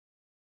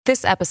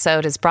This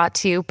episode is brought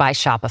to you by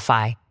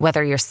Shopify.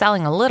 Whether you're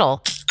selling a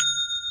little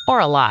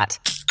or a lot,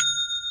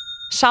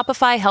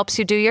 Shopify helps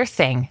you do your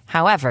thing,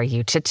 however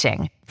you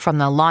cha-ching. From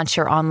the launch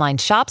your online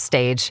shop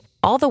stage,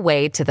 all the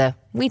way to the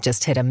we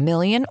just hit 1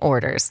 million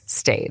orders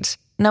stage.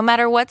 No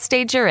matter what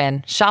stage you're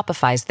in,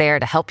 Shopify's there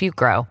to help you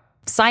grow.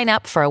 Sign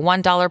up for a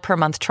 $1 per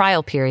month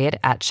trial period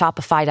at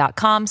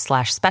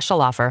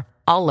shopify.com/special offer,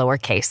 all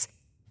lowercase.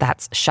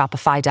 That's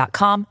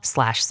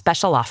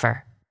shopify.com/special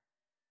offer.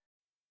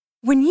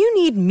 When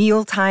you need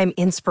mealtime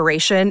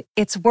inspiration,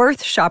 it's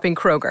worth shopping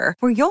Kroger,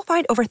 where you'll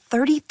find over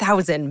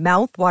 30,000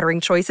 mouth-watering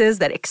choices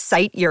that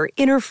excite your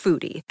inner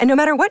foodie. And no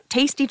matter what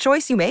tasty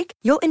choice you make,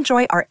 you'll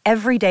enjoy our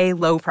everyday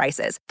low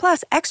prices,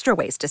 plus extra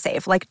ways to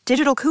save, like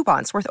digital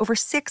coupons worth over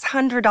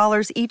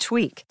 $600 each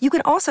week. You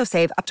can also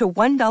save up to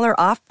 $1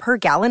 off per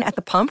gallon at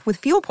the pump with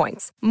fuel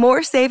points.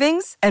 More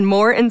savings and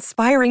more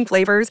inspiring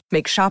flavors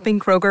make shopping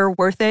Kroger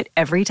worth it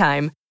every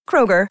time.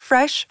 Kroger,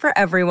 fresh for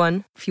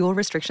everyone. Fuel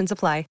restrictions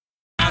apply.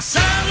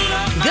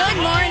 Good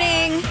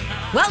morning.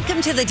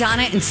 Welcome to the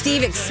Donna and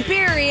Steve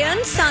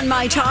Experience on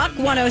My Talk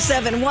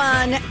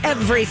 107.1,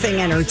 Everything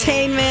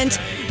Entertainment.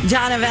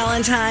 Donna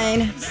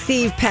Valentine,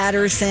 Steve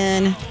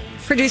Patterson,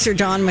 producer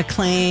Don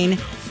McLean.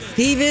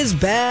 Steve is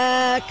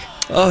back.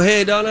 Oh,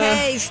 hey, Donna.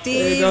 Hey,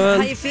 Steve. Hey, Don.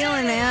 How you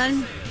feeling,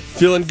 man?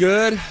 Feeling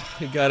good.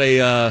 We got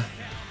a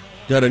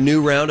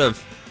new round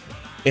of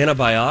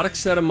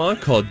antibiotics that I'm on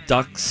called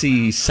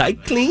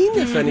doxycycline,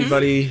 if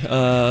anybody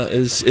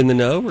is in the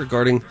know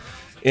regarding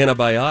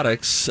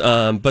antibiotics.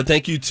 But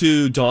thank you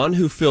to Dawn,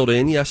 who filled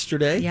in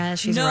yesterday. Yeah,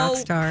 she's a rock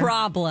star. No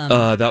problem.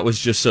 That was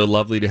just so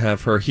lovely to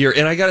have her here.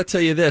 And I got to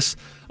tell you this.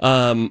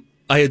 I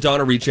had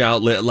Donna reach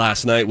out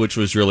last night, which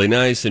was really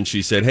nice, and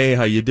she said, "Hey,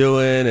 how you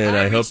doing?" And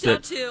I hope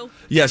that too.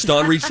 Yes,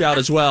 Dawn reached out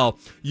as well.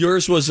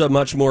 Yours was a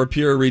much more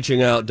pure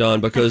reaching out,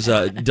 Dawn, because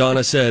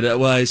Donna said,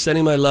 "Well, I'm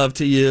sending my love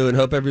to you and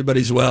hope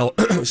everybody's well."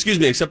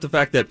 Excuse me, except the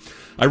fact that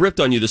I ripped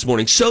on you this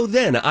morning. So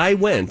then I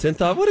went and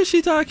thought, "What is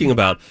she talking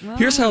about?"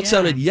 Here's how it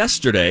sounded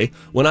yesterday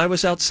when I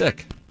was out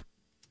sick.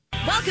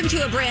 Welcome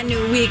to a brand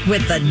new week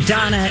with the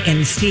Donna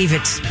and Steve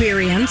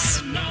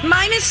Experience.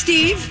 Minus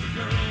Steve.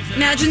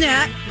 Imagine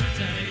that.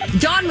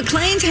 Dawn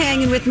McLean's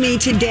hanging with me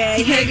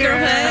today. Hey, girl.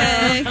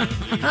 Hey.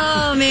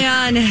 Oh,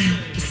 man.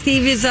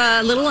 Steve is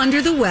a little under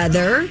the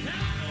weather,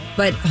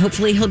 but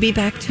hopefully he'll be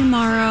back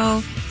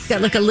tomorrow. He's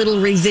got like a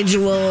little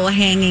residual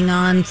hanging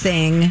on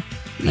thing,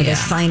 like a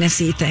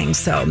sinusy thing.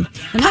 So,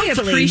 and I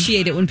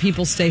appreciate it when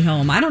people stay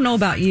home. I don't know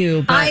about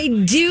you, but I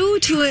do.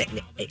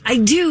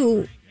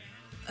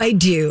 But,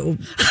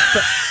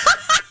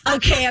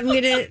 okay, I'm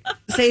going to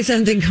say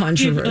something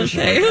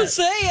controversial. okay,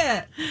 say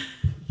it.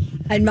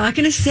 I'm not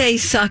going to say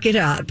suck it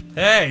up.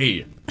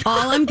 Hey!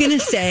 All I'm going to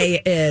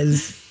say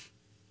is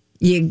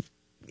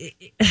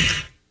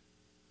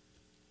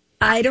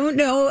I don't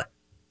know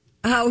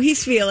how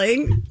he's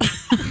feeling.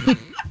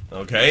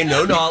 Okay,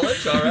 no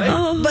knowledge, all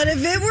right. But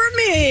if it were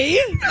me,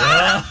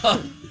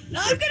 I'm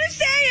going to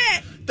say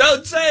it.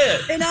 Don't say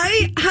it! And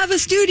I have a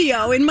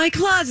studio in my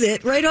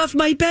closet right off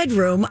my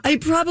bedroom. I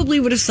probably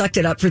would have sucked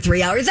it up for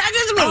 3 hours. That's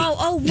just me.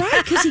 Oh,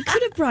 right, because he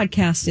could have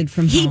broadcasted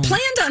from home. He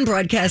planned on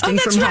broadcasting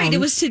that's from right. home. It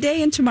was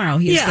today and tomorrow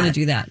he was going to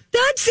do that.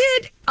 That's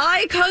it.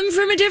 I come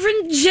from a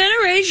different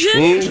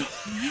generation.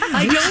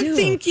 I don't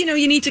think,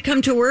 you need to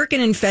come to work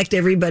and infect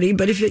everybody.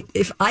 But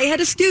if I had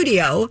a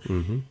studio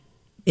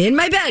in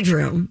my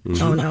bedroom,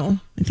 oh no,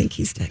 I think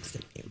he's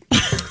texting me.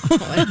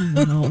 I don't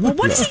know. Well,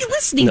 what is he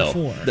listening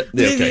for?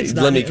 Okay,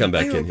 let me come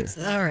back in here.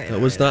 All right. That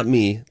was not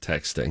me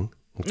texting.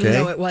 Okay.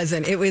 No, it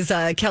wasn't. It was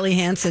Kelly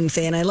Hansen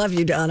saying, "I love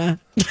you, Donna."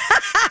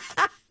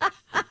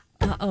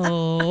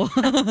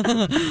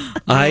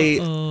 I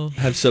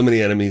have so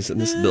many enemies in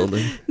this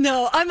building.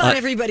 No, I'm on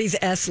everybody's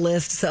S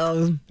list,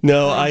 so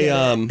no,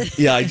 I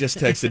just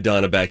texted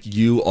Donna back,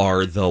 "You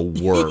are the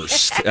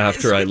worst." Yes.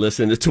 After I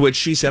listened, to which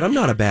she said, "I'm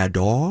not a bad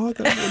dog.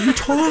 What are you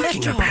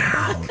talking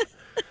about?"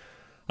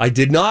 I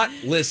did not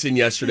listen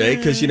yesterday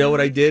because you know what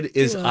I did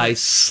is I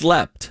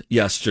slept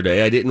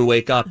yesterday. I didn't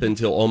wake up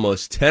until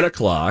almost 10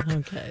 o'clock.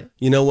 Okay.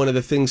 You know, one of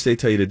the things they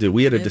tell you to do,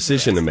 we had a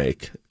decision to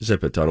make.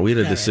 Zip it, Donna. We had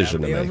a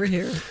decision to make. Over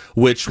here.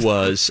 Which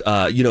was,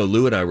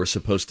 Lou and I were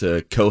supposed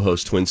to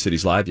co-host Twin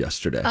Cities Live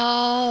yesterday.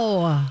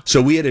 Oh.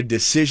 So we had a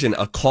decision,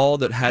 a call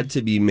that had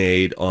to be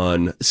made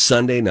on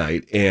Sunday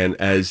night. And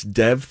as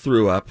Dev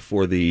threw up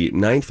for the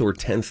 9th or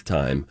 10th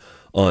time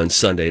on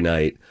Sunday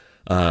night,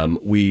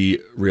 we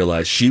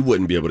realized she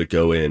wouldn't be able to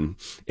go in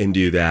and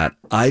do that.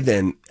 I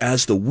then,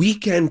 as the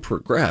weekend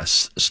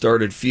progressed,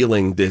 started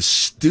feeling this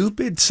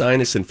stupid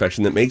sinus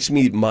infection that makes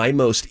me my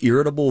most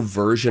irritable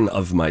version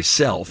of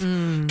myself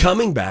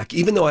coming back,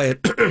 even though I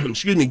had,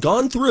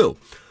 gone through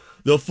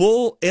the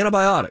full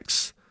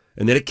antibiotics.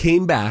 And then it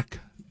came back.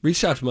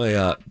 Reached out to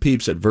my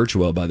peeps at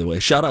Virtuo, by the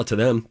way. Shout out to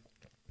them.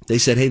 They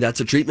said, hey,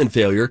 that's a treatment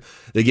failure.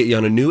 They get you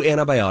on a new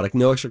antibiotic.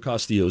 No extra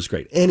cost to you. It was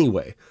great.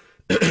 Anyway,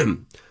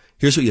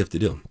 here's what you have to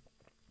do.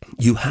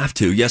 You have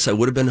to. Yes, I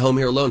would have been home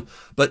here alone.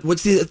 But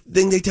what's the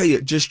thing they tell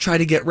you? Just try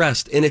to get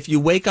rest. And if you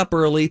wake up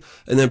early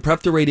and then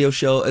prep the radio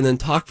show and then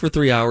talk for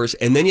 3 hours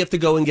and then you have to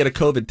go and get a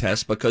COVID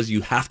test because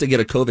you have to get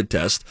a COVID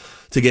test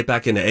to get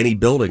back into any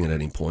building at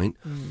any point,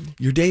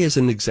 your day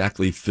isn't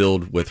exactly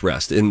filled with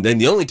rest. And then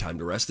the only time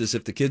to rest is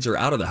if the kids are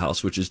out of the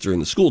house, which is during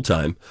the school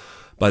time.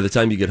 By the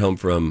time you get home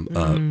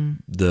from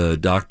the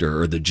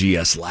doctor or the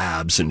GS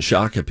labs in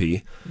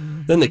Shakopee,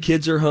 then the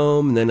kids are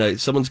home, and then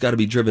someone's got to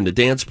be driven to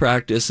dance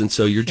practice, and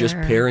so you're just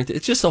parent.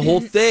 It's just a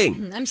whole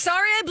thing. I'm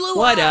sorry I blew up.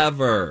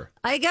 Whatever.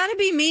 I gotta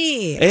be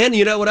me. And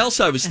you know what else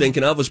I was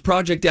thinking of was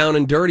Project Down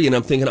and Dirty, and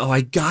I'm thinking, I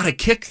gotta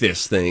kick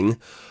this thing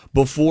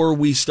before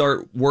we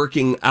start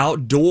working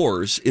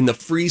outdoors in the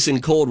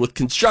freezing cold with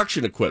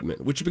construction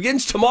equipment, which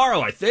begins tomorrow,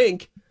 I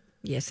think.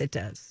 Yes, it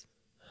does.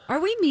 Are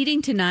we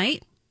meeting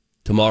tonight?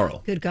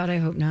 Tomorrow. Good God, I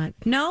hope not.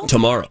 No?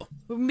 Tomorrow.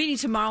 We're meeting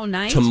tomorrow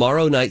night?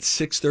 Tomorrow night,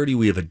 6:30,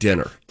 we have a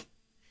dinner.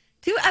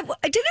 Didn't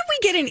we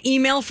get an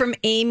email from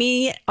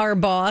Amy, our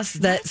boss,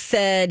 that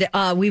said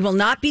we will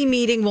not be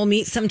meeting? We'll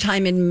meet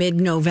sometime in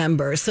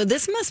mid-November. So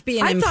this must be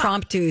an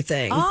impromptu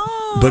thing.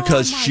 Oh,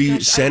 Because my she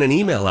gosh. sent an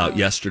email out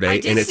yesterday, I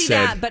did and it see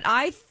said, that, but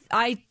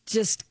I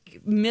just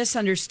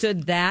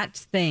misunderstood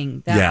that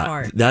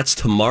part. that's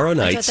tomorrow I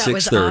night, thought that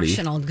was 6:30.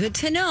 optional. Good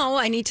to know.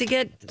 I need to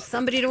get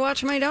somebody to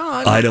watch my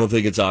dog. I don't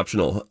think it's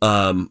optional.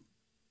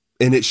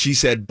 And she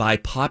said by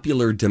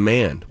popular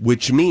demand,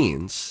 which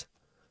means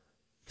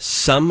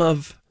some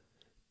of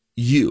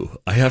you.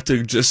 I have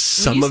to just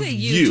some When of you say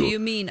you. Do you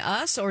mean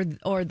us or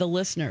the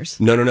listeners?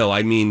 No.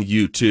 I mean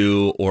you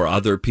two or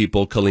other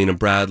people, Colleen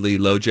Bradley,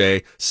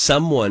 Loj.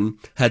 Someone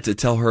had to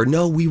tell her,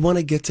 no, we want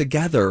to get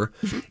together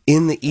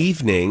in the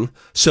evening.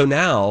 So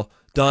now,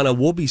 Donna,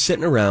 we'll be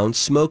sitting around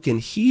smoking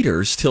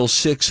heaters till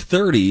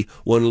 6:30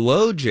 when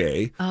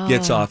Loj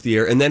gets off the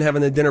air and then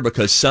having the dinner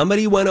because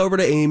somebody went over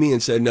to Amy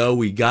and said, no,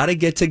 we got to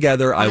get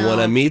together. I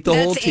want to meet the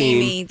whole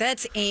team.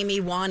 That's Amy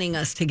wanting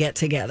us to get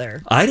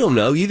together. I don't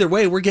know. Either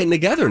way, we're getting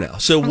together now.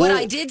 So What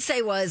I did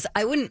say was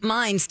I wouldn't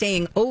mind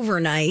staying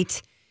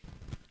overnight.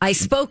 I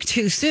spoke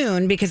too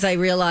soon because I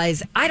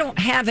realized I don't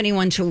have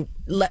anyone to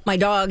let my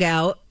dog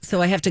out,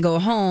 so I have to go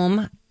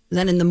home.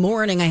 Then in the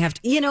morning I have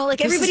to,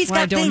 everybody's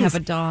got things. I don't have a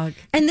dog.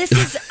 And this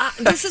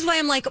is why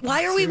I'm like,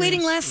 why are we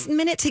waiting last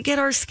minute to get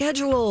our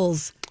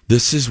schedules?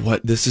 This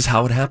is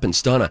how it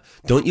happens, Donna.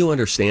 Don't you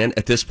understand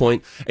at this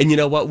point? And you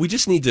know what? We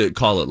just need to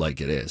call it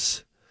like it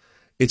is.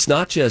 It's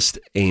not just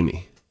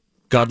Amy.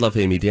 God love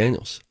Amy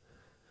Daniels.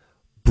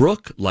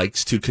 Brooke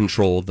likes to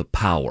control the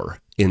power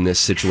in this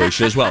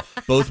situation as well.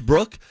 Both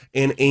Brooke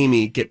and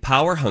Amy get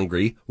power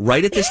hungry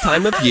right at this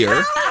time of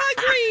year.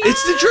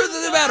 It's the truth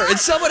of the matter. And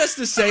someone has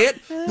to say it.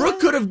 Brooke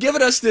could have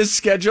given us this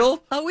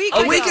schedule a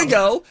week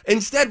ago.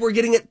 Instead, we're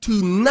getting it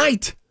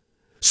tonight.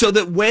 So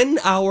that when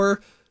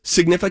our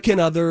significant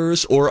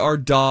others or our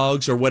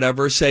dogs or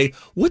whatever say,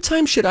 what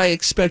time should I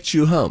expect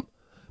you home?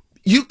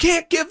 You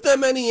can't give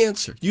them any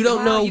answer. You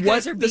don't know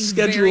what the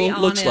schedule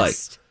looks like.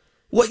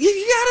 Well, you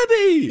gotta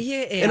be.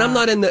 Yeah. And I'm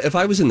not if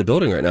I was in the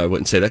building right now, I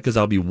wouldn't say that because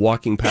I'll be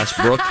walking past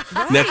Brooke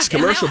next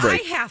commercial and now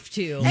break. I have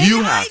to.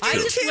 You have to. I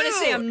just want to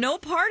say I'm no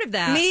part of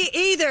that. Me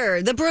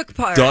either. The Brooke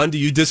part. Dawn, do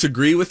you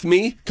disagree with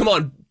me? Come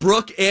on,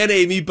 Brooke and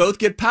Amy both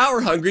get power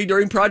hungry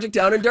during Project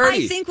Down and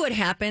Dirty. I think what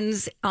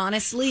happens,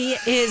 honestly,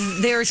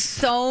 is there's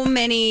so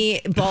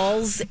many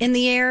balls in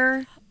the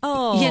air.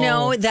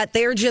 Oh. That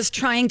they're just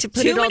trying to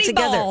put it all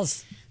together.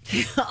 Balls.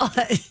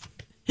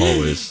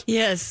 Always.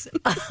 Yes.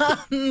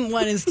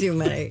 One is too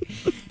many.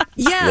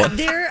 Yeah, What?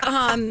 they're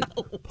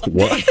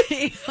What?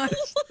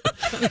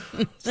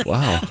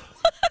 Wow.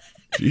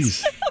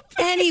 Jeez.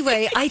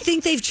 Anyway, I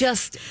think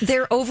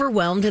they're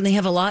overwhelmed and they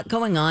have a lot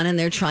going on and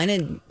they're trying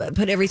to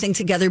put everything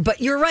together. But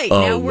you're right.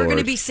 Now we're going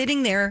to be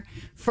sitting there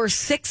for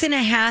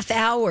 6.5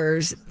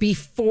 hours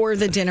before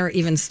the dinner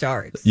even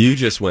starts. You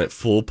just went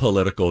full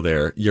political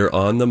there. You're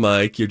on the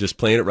mic. You're just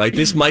playing it right.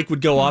 This mic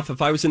would go off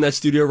if I was in that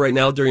studio right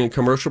now during a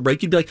commercial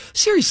break. You'd be like,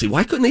 seriously,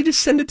 why couldn't they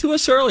just send it to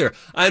us earlier?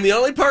 I'm the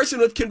only person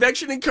with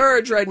conviction and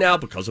courage right now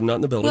because I'm not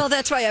in the building. Well,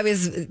 that's why I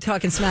was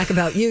talking smack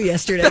about you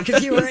yesterday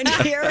because you weren't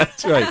here.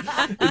 That's right.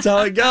 It's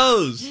how it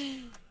goes.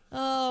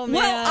 Oh, man.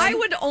 Well, I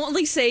would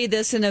only say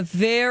this in a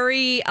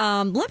very,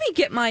 let me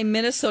get my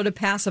Minnesota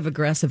passive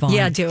aggressive on.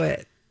 Yeah, do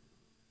it.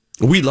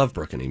 We love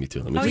Brooke and Amy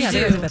too. Let me just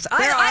say they're that. the best.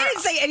 I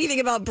didn't say anything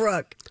about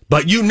Brooke.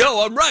 But you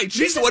know I'm right. She's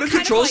This the is one who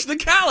kind of controls like-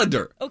 the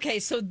calendar. Okay,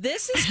 so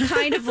this is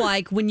kind of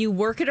like when you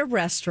work at a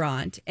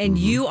restaurant and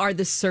you are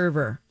the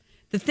server.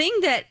 The thing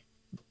that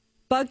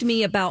bugged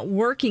me about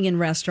working in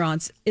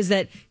restaurants is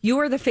that you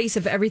are the face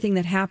of everything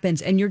that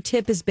happens and your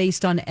tip is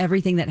based on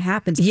everything that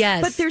happens.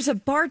 Yes. But there's a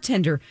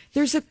bartender,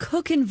 there's a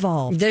cook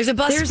involved. There's a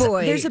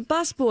busboy. There's a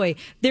busboy.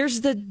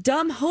 There's the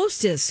dumb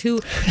hostess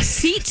who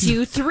seats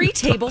you 3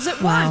 tables at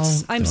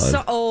once.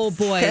 Oh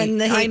boy. Send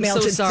the hate I'm mail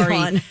so to sorry.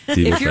 Dawn.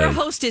 If you're a Thing.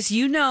 hostess,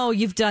 you know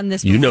you've done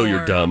this You before. know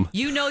you're dumb.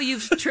 You know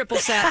you've triple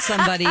sat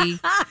somebody.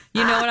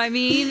 You know what I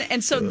mean?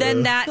 And so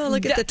then that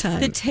look at the time.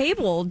 the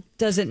table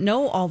doesn't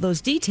know all those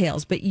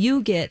details, but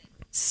you get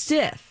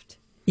stiffed.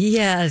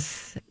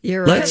 Yes,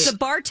 you're Because right. the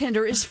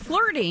bartender is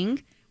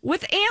flirting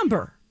with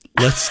Amber.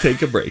 Let's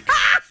take a break.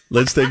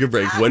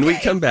 When we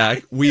come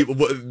back, we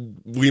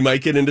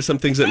might get into some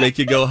things that make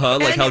you go, huh?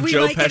 Like And how we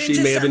Joe might get Pesci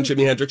into may have been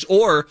Jimi Hendrix,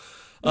 or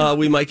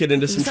we might get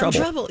into some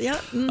trouble.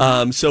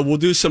 Yeah. So we'll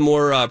do some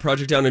more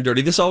Project Down and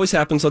Dirty. This always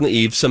happens on the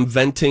eve. Some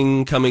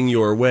venting coming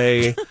your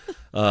way.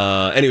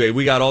 Anyway,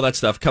 we got all that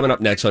stuff coming up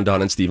next on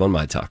Don and Steve on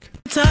My Talk.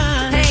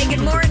 Hey,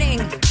 good morning.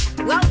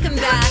 Welcome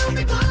back.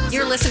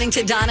 You're listening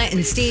to Donna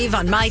and Steve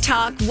on My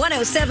Talk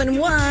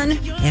 1071,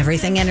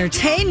 Everything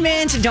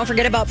Entertainment. Don't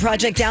forget about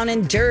Project Down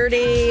and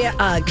Dirty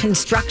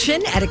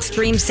construction at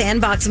Extreme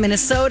Sandbox,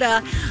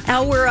 Minnesota.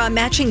 Our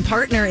matching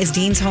partner is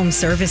Dean's Home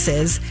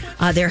Services.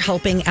 They're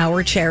helping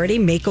our charity,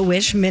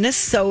 Make-A-Wish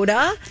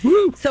Minnesota.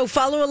 Woo. So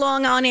follow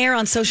along on air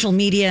on social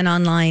media and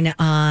online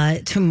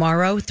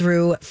tomorrow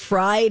through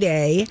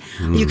Friday.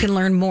 You can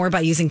learn more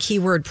by using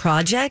keyword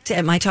project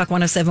at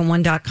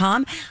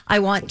mytalk1071.com. I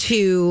want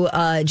to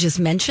just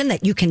mention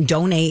that you can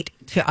donate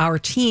to our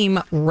team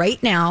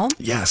right now.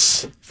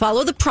 Yes.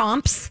 Follow the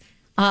prompts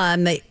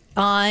on our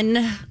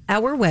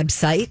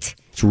website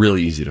It's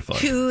really easy to find.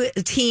 to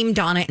Team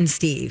Donna and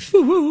Steve.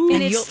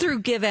 And it's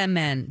through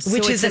GiveMN.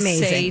 Which is it's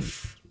amazing. A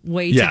safe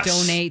way Yes. to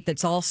donate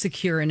that's all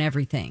secure and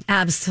everything.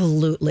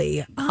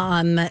 Absolutely.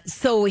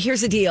 So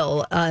here's the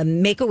deal.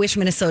 Make-A-Wish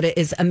Minnesota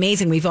is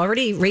amazing. We've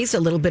already raised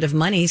a little bit of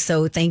money,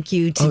 so thank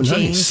you to Oh,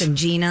 James nice. and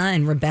Gina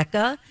and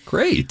Rebecca.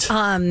 Great.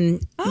 Oh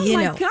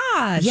my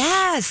gosh.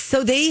 Yes.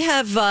 So they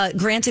have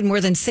granted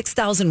more than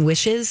 6,000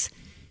 wishes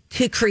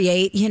to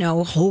create,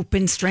 hope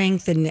and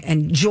strength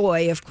and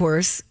joy, of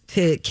course,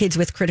 to kids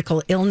with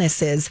critical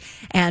illnesses.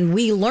 And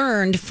we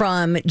learned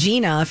from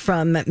Gina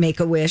from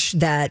Make-A-Wish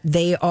that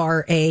they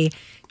are a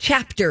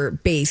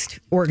chapter-based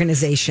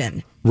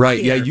organization.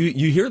 Right. Yeah.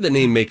 You hear the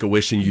name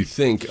Make-A-Wish and you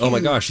think, oh my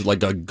gosh, it's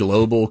like a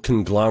global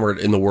conglomerate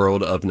in the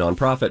world of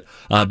nonprofit.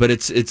 But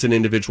it's an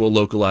individual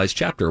localized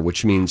chapter,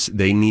 which means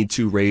they need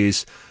to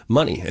raise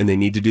money and they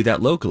need to do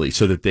that locally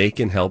so that they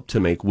can help to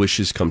make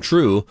wishes come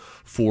true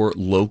for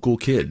local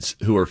kids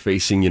who are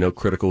facing,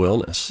 critical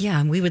illness.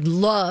 Yeah, and we would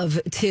love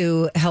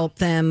to help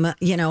them,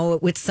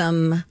 with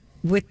some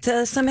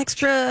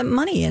extra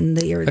money in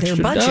their Extra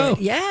budget. dough.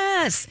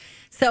 Yes.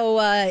 So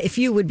if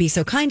you would be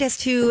so kind as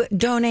to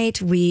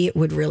donate, we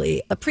would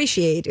really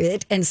appreciate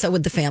it. And so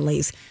would the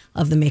families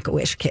of the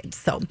Make-A-Wish kids.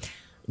 So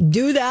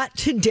do that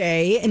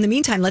today. In the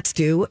meantime, let's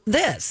do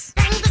this.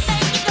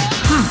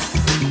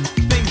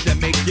 Things that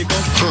make you go.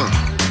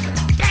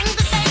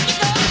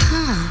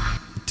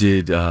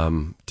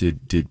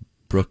 Did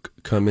Brooke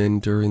come in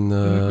during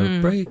the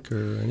break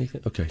or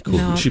anything? Okay, cool.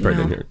 No, She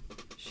probably no. didn't hear it.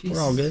 She's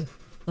We're all good.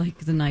 like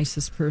the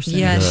nicest person.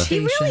 Yeah, in the she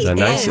station. really The is.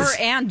 nicest.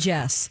 Her and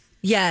Jess.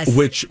 Yes.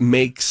 Which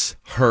makes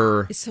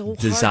her It's so hard.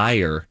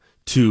 desire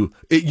to,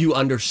 you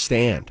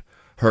understand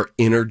her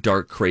inner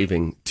dark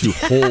craving to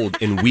hold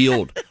and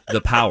wield the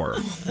power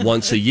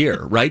once a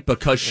year, right?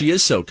 Because she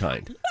is so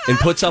kind and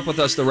puts up with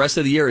us the rest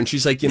of the year. And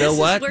she's like, you know This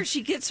what? is where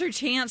she gets her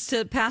chance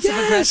to passive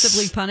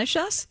aggressively punish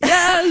us.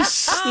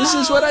 Yes, this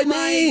is what I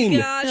mean. Oh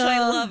my gosh, I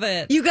love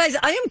it. You guys,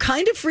 I am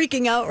kind of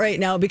freaking out right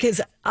now because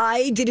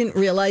I didn't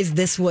realize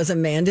this was a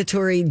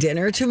mandatory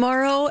dinner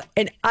tomorrow,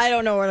 and I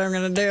don't know what I'm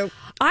going to do.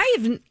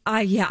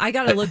 I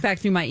got to look back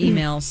through my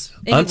emails.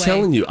 I'm Anyway,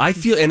 telling you, I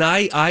feel, and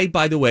I,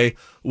 by the way,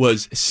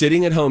 was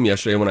sitting at home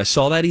yesterday. When I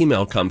saw that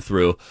email come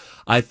through,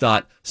 I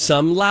thought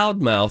some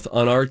loudmouth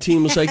on our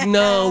team was like,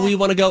 no, we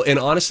want to go. And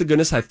honest to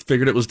goodness, I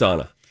figured it was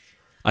Donna.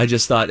 I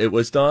just thought it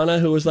was Donna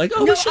who was like,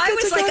 oh, No, we should I get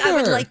was like, I would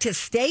together. like to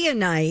stay a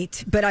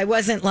night, but I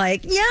wasn't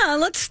like, yeah,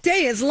 let's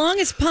stay as long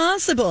as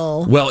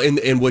possible. Well,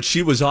 and what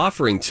she was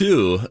offering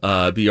too,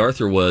 B.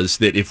 Arthur, was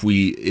that if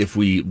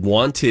we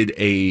wanted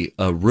a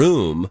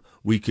room,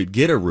 we could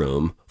get a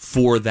room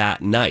for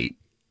that night.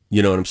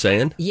 You know what I'm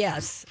saying?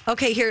 Yes.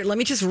 Okay, here, let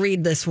me just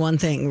read this one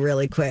thing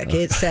really quick.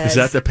 It says, Is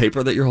that the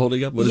paper that you're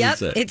holding up? What yep,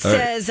 does it say? it All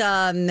right.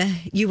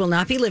 says, you will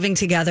not be living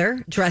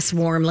together, dress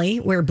warmly,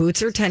 wear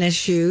boots or tennis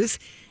shoes.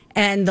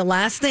 And the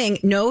last thing,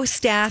 no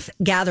staff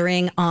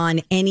gathering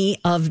on any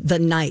of the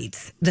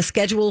nights. The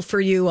schedule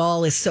for you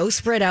all is so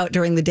spread out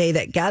during the day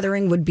that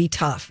gathering would be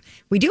tough.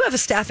 We do have a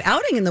staff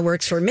outing in the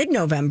works for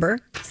mid-November.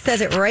 Says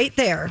it right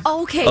there.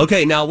 Okay.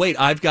 Okay, now wait,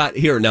 I've got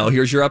here. Now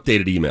here's your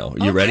updated email.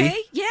 Are you ready?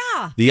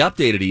 Yeah. The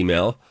updated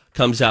email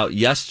comes out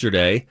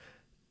yesterday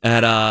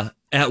at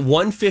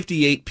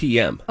 1:58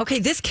 p.m. Okay,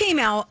 this came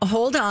out,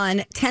 hold on,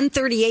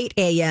 10:38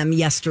 a.m.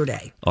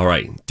 yesterday. All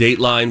right,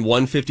 Dateline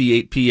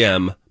 1:58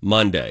 p.m.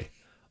 Monday.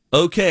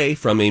 Okay,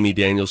 from Amy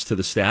Daniels to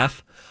the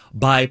staff.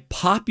 By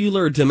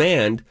popular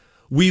demand,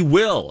 we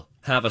will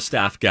have a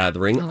staff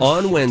gathering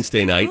on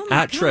Wednesday night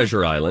at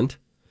Treasure Island.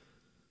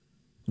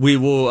 We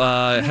will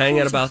hang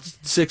at about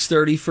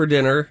 6:30 for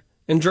dinner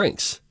and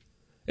drinks.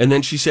 And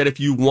then she said, if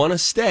you want to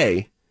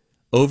stay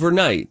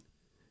overnight,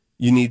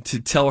 you need to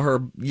tell her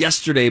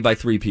yesterday by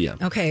 3 p.m.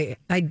 Okay,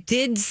 I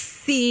did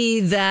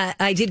see that.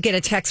 I did get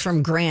a text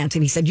from Grant,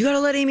 and he said, you got to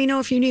let Amy know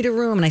if you need a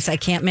room. And I said, I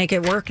can't make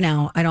it work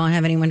now. I don't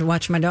have anyone to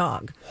watch my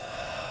dog.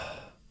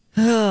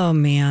 Oh,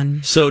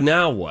 man. So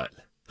now what?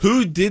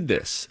 Who did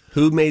this?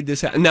 Who made this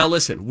happen? Now,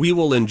 listen, we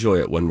will enjoy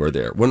it when we're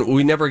there. When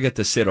we never get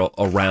to sit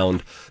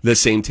around the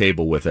same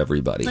table with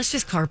everybody. Let's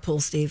just carpool,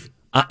 Steve.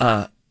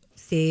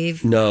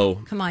 Steve.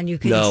 No. Come on, you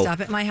can stop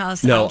at my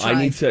house. No, I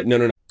need to.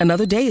 No.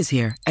 Another day is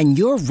here, and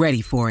you're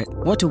ready for it.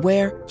 What to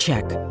wear?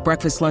 Check.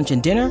 Breakfast, lunch,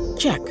 and dinner?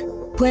 Check.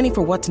 Planning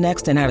for what's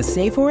next and how to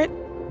save for it?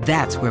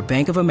 That's where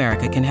Bank of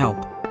America can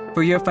help.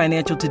 For your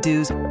financial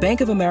to-dos,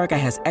 Bank of America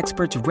has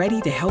experts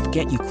ready to help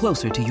get you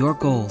closer to your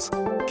goals.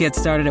 Get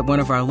started at one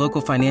of our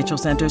local financial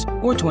centers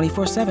or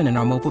 24/7 in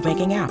our mobile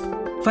banking app.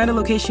 Find a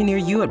location near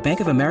you at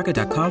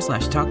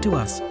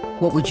bankofamerica.com/talktous.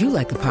 What would you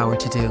like the power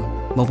to do?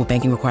 Mobile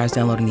banking requires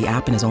downloading the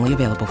app and is only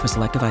available for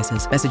select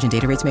devices. Message and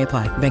data rates may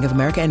apply. Bank of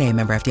America N.A.,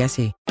 member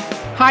FDIC.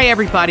 Hi,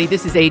 everybody.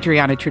 This is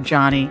Adriana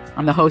Trajani.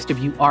 I'm the host of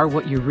You Are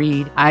What You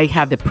Read. I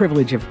have the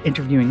privilege of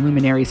interviewing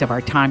luminaries of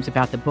our times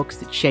about the books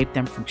that shaped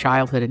them from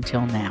childhood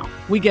until now.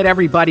 We get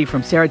everybody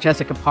from Sarah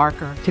Jessica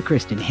Parker to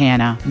Kristen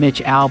Hanna,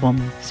 Mitch Albom,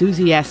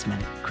 Susie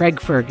Essman,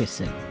 Craig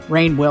Ferguson,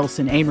 Rainn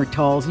Wilson, Amor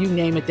Tolls, you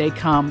name it, they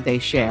come, they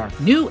share.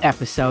 New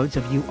episodes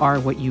of You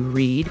Are What You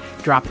Read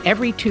drop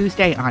every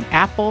Tuesday on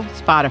Apple,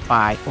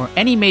 Spotify, or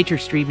any major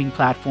streaming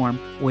platform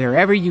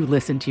wherever you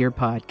listen to your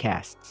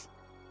podcasts.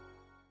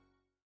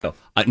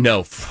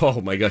 No.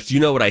 Oh, my gosh. Do you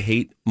know what I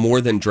hate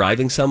more than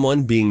driving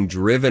someone? Being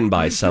driven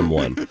by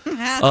someone.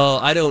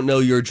 I don't know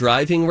your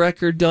driving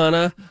record,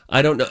 Donna.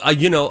 I don't know.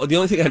 The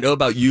only thing I know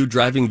about you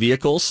driving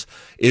vehicles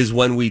is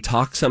when we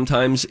talk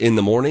sometimes in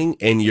the morning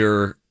and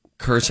you're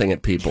cursing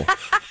at people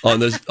on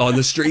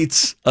the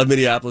streets of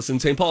Minneapolis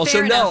and St. Paul.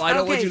 Fair enough. I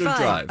don't want you to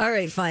drive. All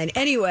right, fine.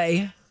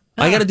 Anyway.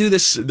 I got to do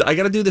this. I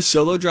got to do the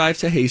solo drive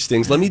to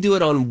Hastings. Let me do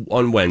it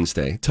on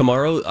Wednesday.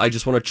 Tomorrow, I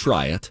just want to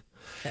try it.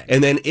 Okay.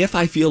 And then if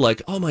I feel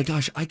like, oh my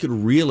gosh, I could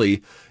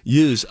really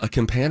use a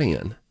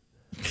companion,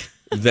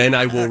 then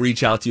I will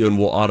reach out to you and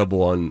we'll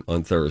audible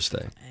on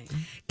Thursday.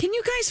 Can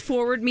you guys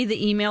forward me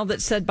the email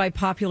that said by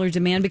popular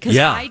demand? Because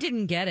I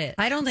didn't get it.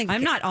 I don't think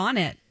I'm not on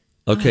it.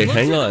 Okay,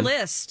 hang on. The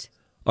list.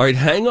 All right,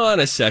 hang on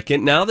a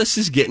second. Now this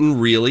is getting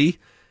really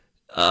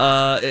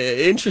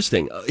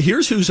interesting.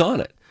 Here's who's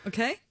on it.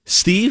 Okay.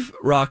 Steve,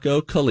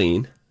 Rocco,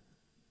 Colleen,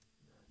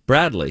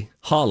 Bradley,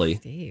 Holly,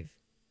 Steve,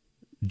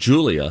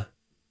 Julia,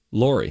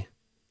 Lori.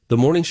 The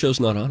morning show's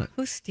not on it.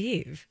 Who's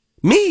Steve?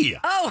 Me!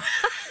 Oh!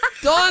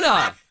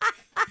 Donna!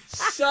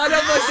 Son of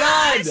a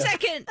gun! Wait a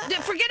second.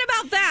 Forget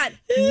about that.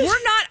 We're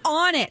not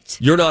on it.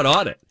 You're not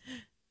on it.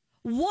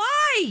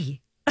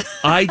 Why?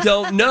 I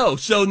don't know.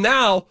 So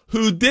now,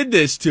 who did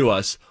this to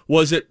us?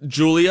 Was it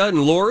Julia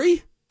and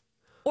Lori?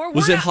 Or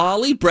was it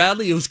Holly?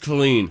 Bradley? It was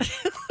Colleen.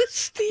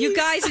 You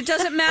guys, it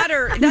doesn't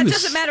matter. That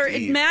doesn't matter.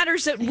 It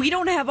matters that we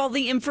don't have all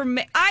the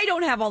information. I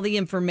don't have all the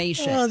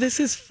information. Oh, this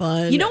is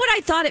fun. You know what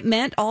I thought it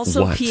meant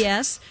also, What?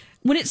 P.S.?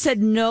 When it said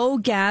no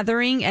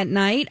gathering at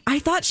night, I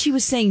thought she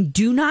was saying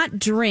do not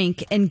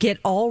drink and get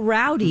all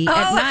rowdy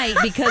at night,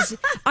 because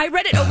I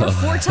read it over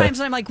 4 times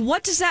and I'm like,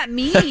 what does that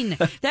mean?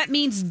 That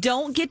means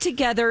don't get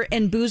together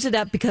and booze it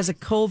up because of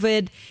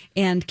COVID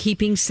and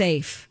keeping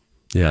safe.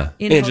 Yeah.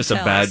 In And just a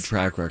hotels. bad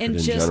track record and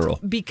in just general.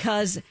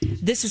 Because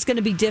this is going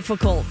to be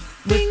difficult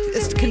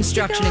with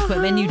construction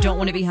equipment and you don't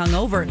want to be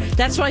hungover.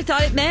 That's what I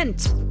thought it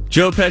meant.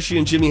 Joe Pesci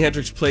and Jimi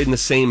Hendrix played in the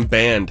same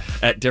band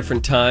at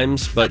different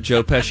times, but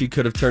Joe Pesci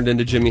could have turned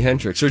into Jimi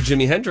Hendrix or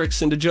Jimi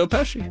Hendrix into Joe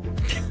Pesci.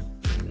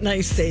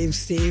 Nice save,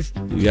 Steve.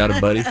 You got it,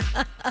 buddy.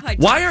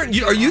 Why aren't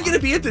you? Are you going to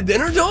be at the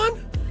dinner,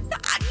 Dawn?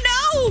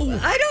 No,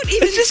 I don't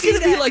even. It's just going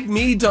to be like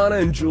me, Donna,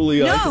 and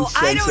Julia. No,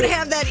 I don't it.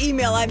 have that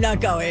email. I'm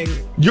not going.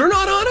 You're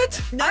not on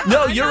it?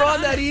 No, I'm you're not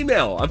on that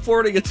email. I'm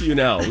forwarding it to you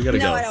now. We got to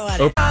go. No, I don't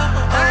want it.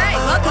 All right,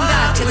 welcome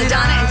back to the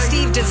Donna and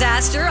Steve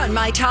disaster on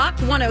My Talk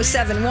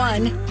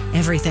 107.1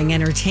 Everything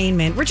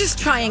Entertainment. We're just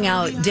trying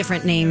out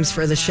different names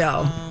for the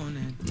show.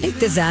 I think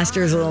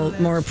disaster is a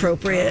little more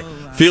appropriate.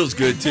 Feels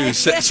good, too.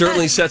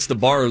 Certainly sets the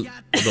bar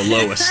the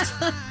lowest,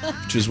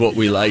 which is what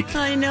we like.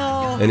 I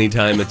know.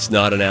 Anytime it's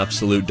not an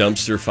absolute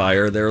dumpster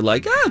fire, they're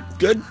like,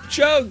 good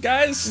show,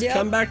 guys. Yep.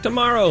 Come back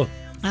tomorrow.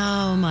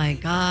 Oh, my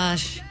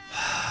gosh.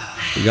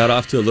 We got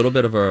off to a little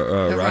bit of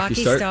a rocky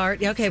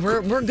start. Okay,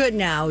 we're good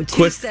now. 2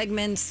 Quick.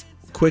 segments.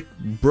 Quick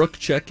Brooke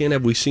check-in.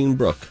 Have we seen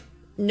Brooke?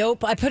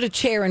 Nope, I put a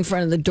chair in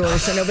front of the door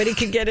so nobody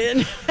could get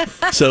in.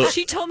 So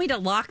She told me to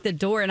lock the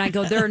door, and I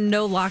go, there are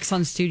no locks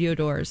on studio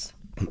doors.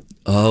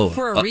 Oh.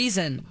 For a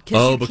reason.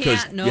 Because,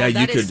 can't, no, yeah, you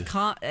that is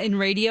could. in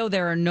radio,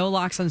 there are no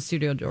locks on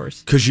studio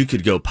doors. Because you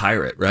could go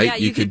pirate, right? Yeah,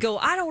 you could go,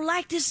 I don't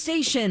like this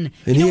station.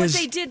 And You know he what is-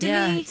 they did to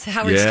Yeah, me?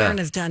 Howard Yeah. Stern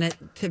has done it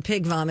to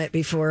pig vomit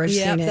before. I've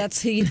Yeah,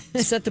 seen it.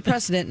 he set the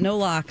precedent. No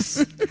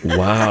locks.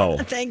 Wow.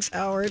 Thanks,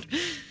 Howard.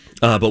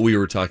 But we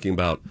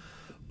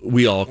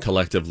all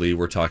collectively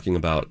were talking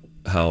about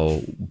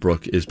how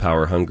Brooke is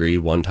power hungry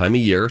one time a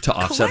year to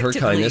offset her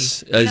Collectively.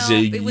 kindness. As No,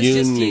 a it was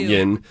just you.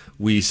 union,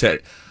 we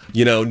said,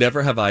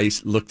 never have I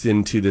looked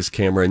into this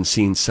camera and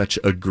seen such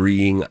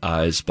agreeing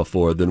eyes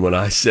before than when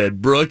I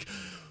said, Brooke,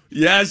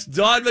 yes,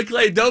 Dawn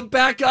McClain, don't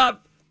back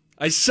up.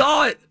 I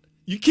saw it.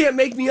 You can't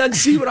make me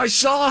unsee what I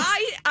saw.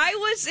 I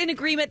was in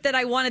agreement that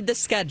I wanted the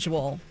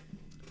schedule.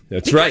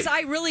 That's right. Because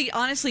I really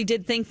honestly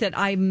did think that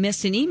I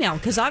missed an email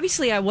because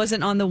obviously I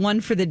wasn't on the one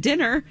for the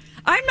dinner.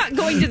 I'm not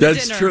going to the dinner.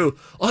 That's true.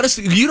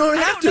 Honestly, you don't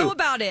have I to. don't know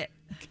about it.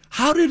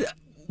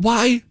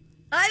 Why?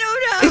 I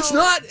don't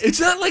know. It's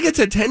not like it's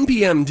a 10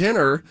 p.m.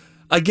 dinner.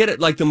 I get it,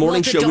 like the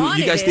morning Well, at the show, dawn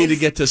you guys it need to is.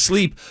 get to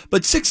sleep.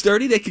 But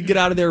 6:30, they could get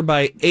out of there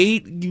by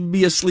 8,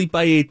 be asleep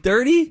by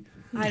 8:30.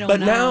 I don't but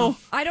know. now,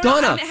 I don't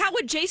Donna, know. I mean, how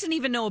would Jason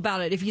even know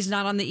about it if he's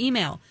not on the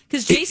email?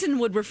 Because Jason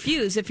would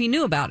refuse if he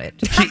knew about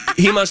it.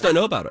 he must not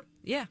know about it.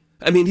 Yeah.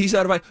 I mean, he's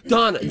not about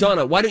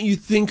Donna, why don't you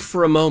think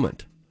for a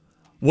moment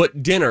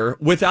what dinner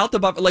without the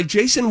buffer, like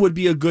Jason would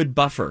be a good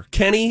buffer.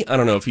 Kenny, I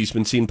don't know if he's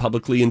been seen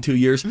publicly in 2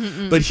 years,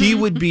 but he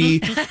would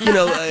be,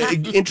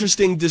 an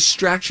interesting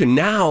distraction.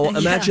 Now,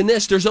 imagine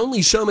this. There's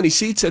only so many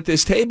seats at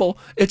this table.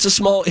 It's a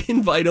small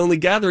invite-only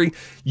gathering.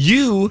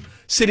 You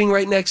sitting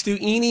right next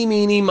to eeny,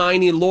 meeny,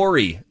 miny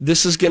Lori.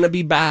 This is going to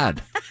be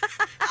bad.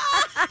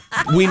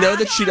 We know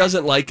that she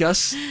doesn't like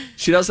us.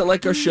 She doesn't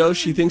like our show.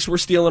 She thinks we're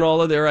stealing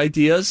all of their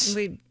ideas.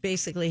 We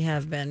basically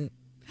have been.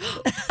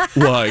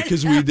 Why?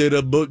 Because we did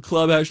a book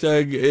club,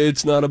 hashtag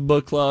it's not a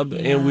book club,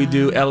 and we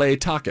do LA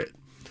Talk It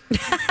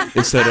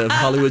instead of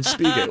Hollywood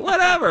Speak It.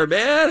 Whatever,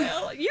 man.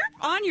 Well, you're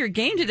on your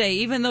game today,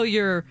 even though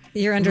you're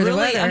under the really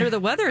weather. under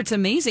the weather. It's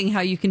amazing how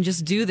you can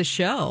just do the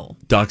show.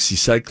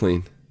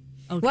 Doxycycline.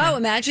 Okay. Wow,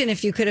 imagine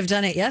if you could have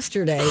done it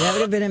yesterday. That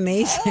would have been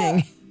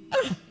amazing.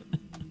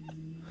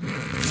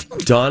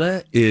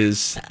 Donna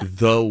is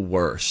the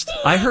worst.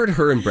 I heard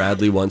her and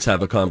Bradley once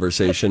have a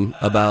conversation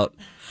about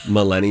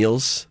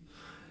millennials,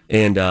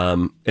 and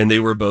they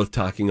were both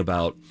talking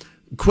about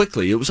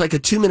quickly. It was like a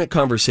 2-minute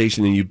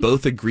conversation, and you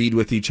both agreed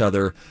with each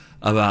other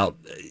about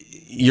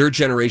your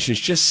generations.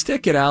 Just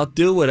stick it out,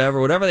 do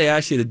whatever they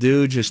ask you to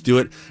do, just do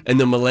it. And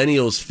the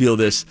millennials feel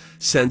this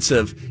sense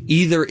of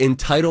either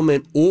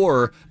entitlement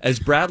or, as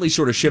Bradley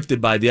sort of shifted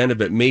by the end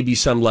of it, maybe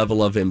some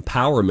level of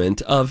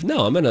empowerment of,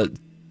 no, I'm going to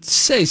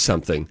say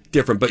something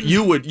different. But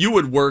you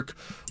would work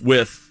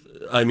with,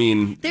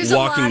 There's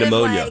walking a lot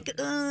pneumonia.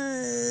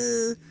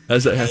 Of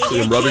As I have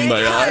to, I'm rubbing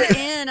my eye.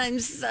 And I'm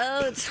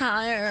so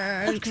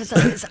tired because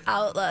I was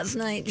out last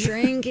night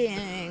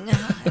drinking.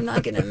 I'm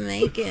not going to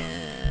make it.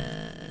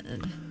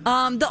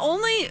 The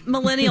only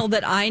millennial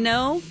that I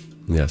know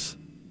Yes.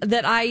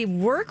 that I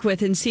work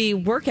with and see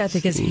work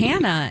ethic is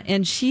Hannah,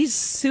 and she's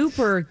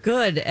super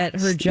good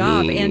at her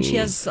job, and she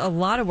has a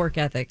lot of work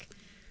ethic.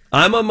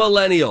 I'm a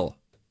millennial.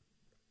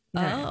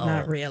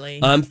 Not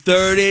really. I'm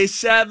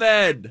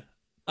 37.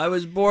 I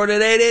was born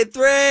in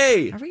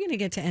 883. Are we going to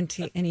get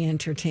to any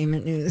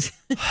entertainment news?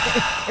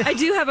 I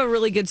do have a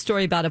really good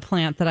story about a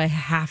plant that I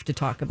have to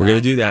talk about. We're going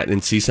to do that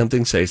and see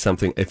something, say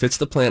something. If it's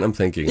the plant I'm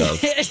thinking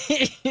of,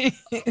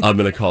 I'm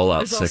going to call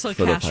out There's sick also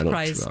for a the cash final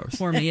prize 2 hours.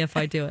 for me if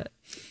I do it.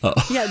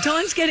 Yeah,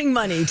 Dawn's getting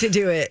money to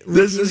do it.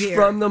 This is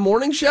from the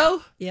morning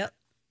show? Yep.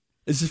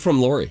 This is from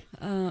Lori.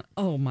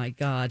 Oh my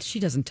God, she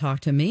doesn't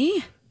talk to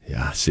me.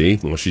 Yeah, see?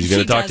 Well, she's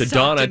going She to talk to does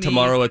talk Donna to me.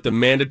 tomorrow at the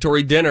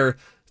mandatory dinner.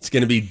 It's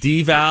going to be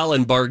D-Val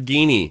and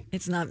Barghini.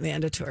 It's not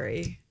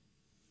mandatory.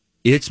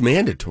 It's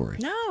mandatory.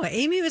 No,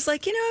 Amy was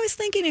like, I was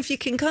thinking if you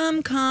can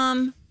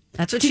come.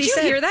 That's what Did she you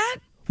said. hear that?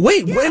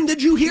 Wait, when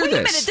did you hear Wait this?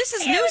 a minute, this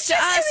is It news was to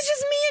us.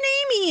 just me and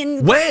Amy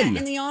and When?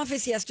 in the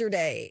office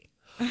yesterday.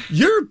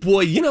 You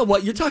know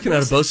what? You're talking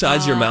out of both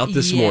sides of your mouth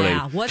this yeah, morning.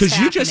 what's Because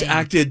you just happening?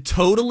 acted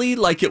totally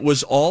like it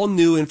was all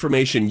new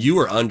information. You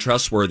were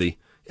untrustworthy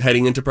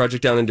heading into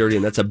Project Down and Dirty,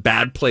 and that's a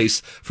bad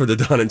place for the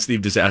Don and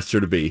Steve disaster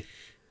to be.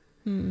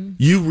 Dawn,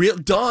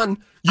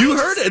 you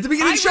heard it at the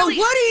beginning of the show.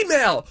 What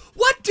email?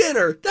 What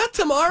dinner? That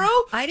tomorrow?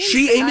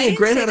 Amy, and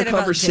Grant had a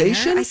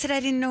conversation? I said I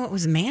didn't know it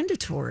was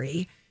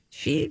mandatory.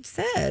 She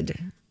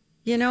said,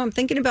 I'm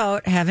thinking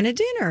about having a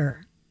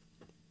dinner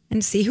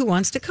and see who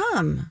wants to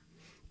come.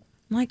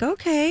 I'm like,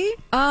 okay.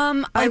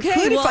 I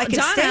could if I could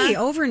Donna, stay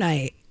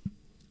overnight.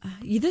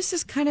 This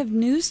is kind of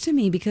news to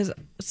me because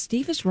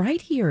Steve is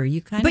right here.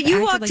 You kind But of you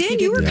acted walked like in,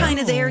 you were didn't kind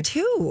of know. there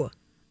too.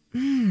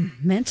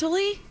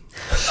 Mentally.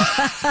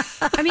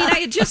 I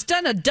had just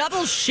done a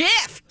double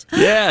shift.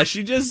 Yeah,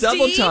 she just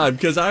double Steve? time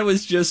because I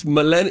was just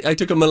I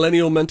took a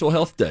millennial mental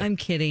health day. I'm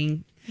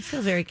kidding. I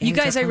feel very You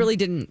guys, I really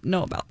didn't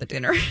know about the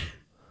dinner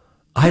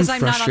I'm because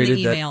I'm not on frustrated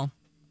the email.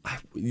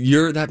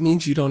 that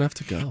means you don't have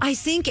to go. I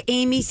think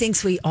Amy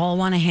thinks we all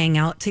want to hang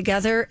out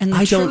together, and the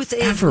I don't truth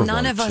is ever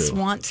none want of us to.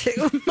 want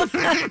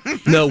to.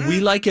 No, we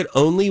like it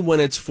only when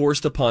it's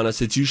forced upon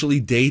us. It's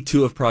usually day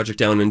 2 of Project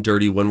Down and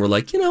Dirty when we're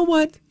like, you know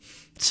what?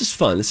 This is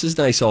fun. This is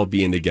nice all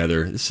being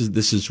together. This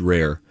is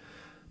rare.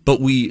 But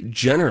we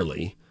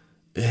generally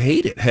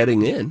hate it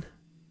heading in.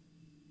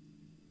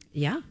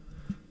 Yeah.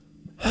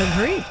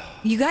 Agreed.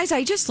 You guys,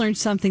 I just learned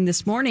something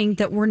this morning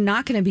that we're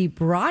not going to be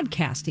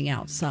broadcasting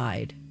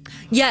outside.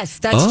 Yes,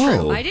 that's Oh.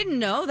 true. I didn't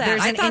know that.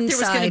 There's I an thought there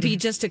was going inside- to be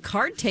just a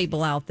card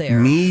table out there.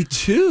 Me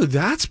too.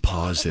 That's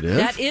positive.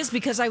 That is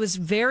because I was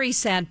very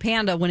sad,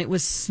 Panda, when it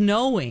was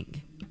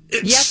snowing.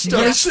 It Yes,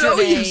 started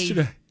snowing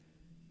yesterday.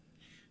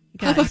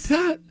 How about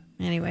that?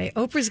 Anyway,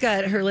 Oprah's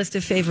got her list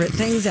of favorite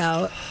things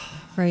out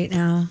right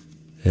now.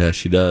 Yeah,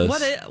 she does.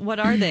 What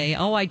are they?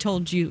 Oh, I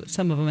told you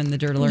some of them in the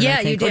Dirt Alert. Yeah,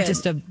 I think, you did. Or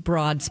just a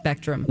broad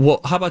spectrum. Well,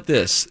 how about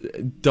this?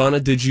 Donna,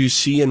 did you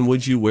see and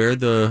would you wear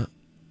the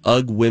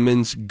UGG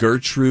women's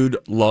Gertrude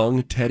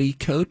long teddy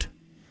coat?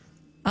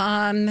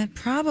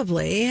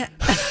 Probably.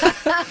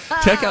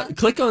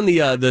 Click on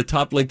the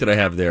top link that I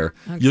have there.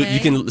 Okay. You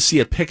can see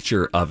a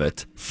picture of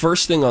it.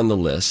 First thing on the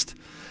list.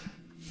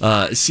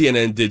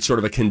 CNN did sort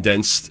of a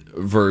condensed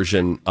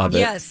version of it.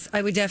 Yes,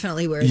 I would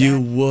definitely wear that.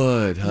 You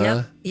would,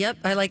 huh? Yep.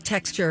 I like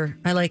texture.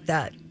 I like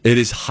that. It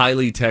is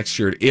highly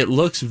textured. It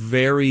looks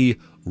very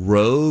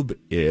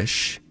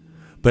robe-ish,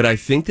 but I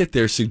think that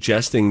they're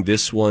suggesting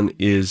this one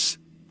is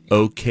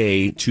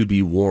okay to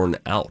be worn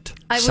out.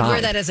 I would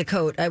wear that as a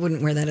coat. I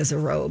wouldn't wear that as a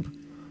robe.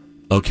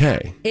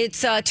 Okay.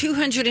 It's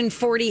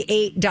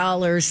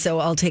 $248, so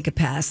I'll take a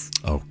pass.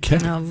 Okay.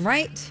 All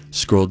right.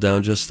 Scroll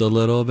down just a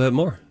little bit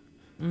more.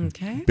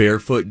 Okay.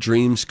 Barefoot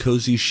Dreams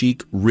Cozy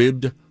Chic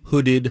Ribbed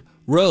Hooded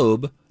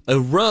Robe. A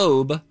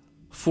robe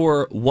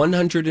for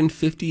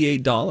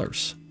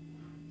 $158.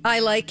 I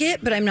like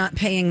it, but I'm not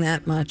paying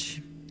that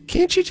much.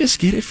 Can't you just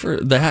get it for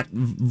that,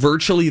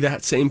 virtually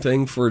that same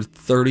thing for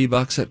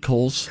 $30 at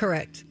Kohl's?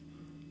 Correct.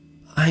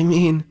 I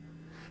mean,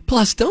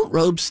 plus, don't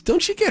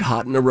you get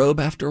hot in a robe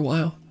after a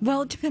while?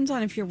 Well, it depends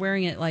on if you're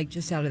wearing it like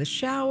just out of the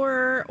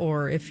shower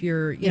or if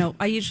you're,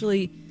 I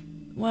usually,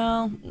 I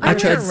wear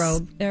a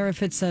robe. Or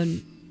if it's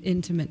an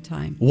intimate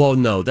time. Well,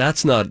 no,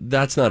 that's not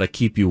a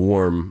keep you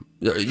warm.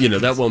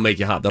 That won't make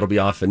you hot. That'll be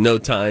off in no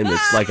time.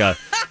 It's like a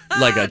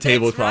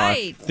tablecloth,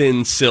 right.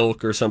 thin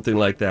silk or something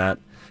like that.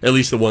 At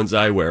least the ones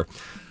I wear.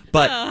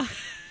 But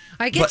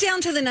I get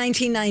down to the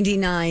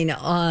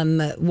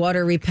 1999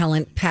 water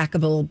repellent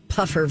packable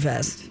puffer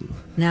vest.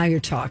 Now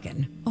you're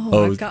talking.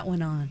 Oh, I've got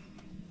one on.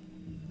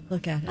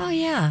 Look at it. Oh,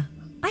 yeah.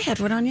 I had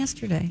one on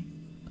yesterday.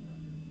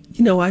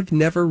 I've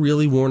never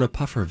really worn a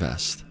puffer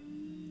vest.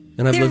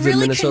 And I've lived in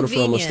Minnesota for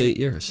almost 8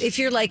 years. If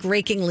you're like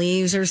raking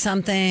leaves or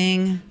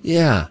something.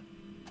 Yeah.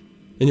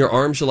 And your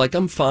arms are like,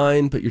 I'm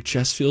fine, but your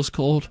chest feels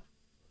cold.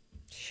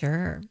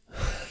 Sure.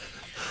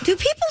 Do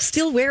people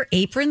still wear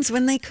aprons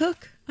when they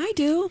cook? I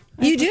do.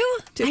 You do?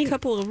 A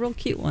couple of real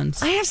cute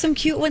ones. I have some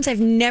cute ones. I've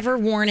never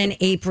worn an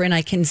apron,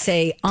 I can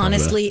say,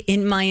 honestly,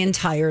 in my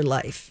entire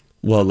life.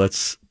 Well,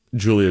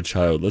 Julia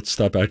Child, let's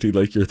stop acting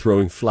like you're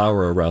throwing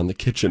flour around the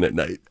kitchen at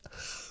night.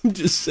 I'm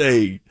just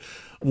saying,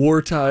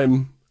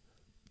 wartime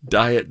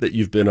diet that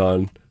you've been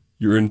on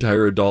your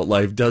entire adult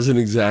life doesn't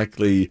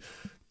exactly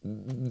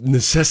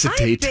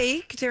necessitate I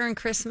bake during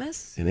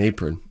Christmas. an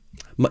apron.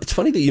 It's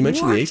funny that you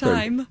mentioned the apron.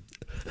 Wartime.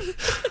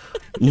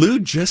 Lou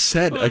just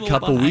said a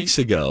couple weeks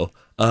ago,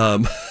 I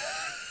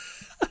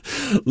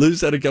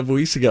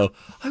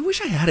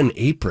wish I had an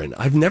apron.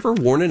 I've never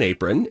worn an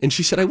apron. And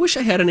she said, I wish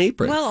I had an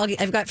apron. Well,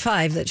 I've got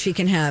 5 that she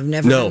can have,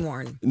 never been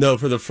worn. No,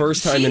 for the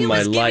first time in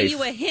my life. She was giving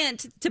you a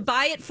hint to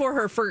buy it for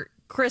her for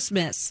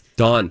Christmas.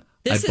 Dawn,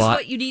 This is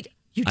what you need.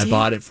 I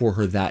bought it for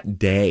her that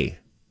day.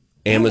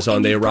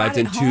 Amazon, they arrived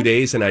in 2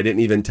 days and I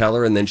didn't even tell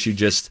her. And then she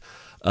just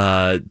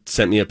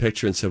sent me a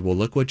picture and said, well,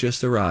 look what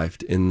just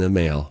arrived in the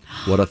mail.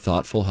 What a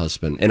thoughtful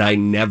husband. And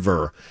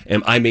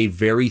I'm a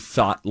very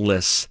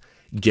thoughtless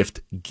gift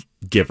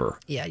giver.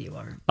 Yeah, you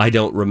are. I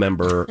don't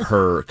remember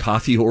her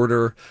coffee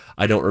order.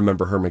 I don't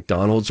remember her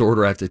McDonald's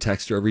order. I have to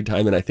text her every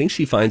time. And I think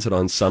she finds it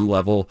on some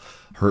level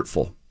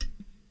hurtful.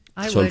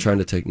 I'm trying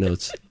to take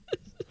notes.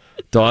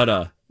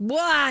 Donna.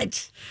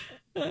 What?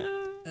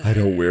 I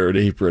don't wear an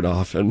apron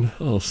often.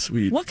 Oh,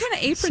 sweet. What kind of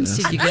aprons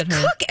did you get her?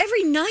 I cook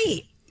every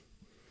night.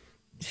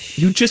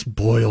 You just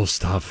boil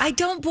stuff. I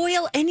don't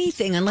boil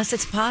anything unless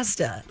it's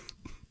pasta.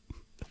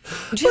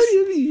 What do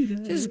you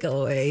mean? Just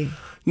go away.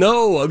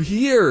 No, I'm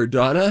here,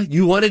 Donna.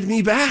 You wanted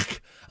me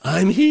back.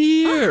 I'm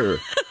here.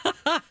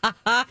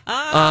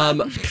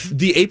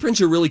 The aprons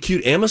are really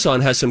cute.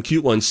 Amazon has some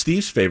cute ones.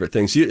 Steve's favorite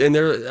things. And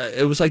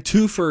it was like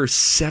 2 for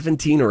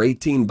 $17 or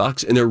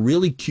 $18, and they're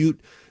really cute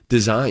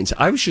designs.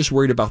 I was just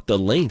worried about the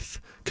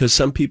length because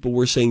some people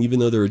were saying even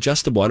though they're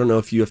adjustable, I don't know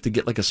if you have to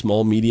get like a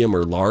small, medium,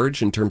 or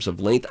large in terms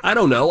of length. I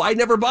don't know. I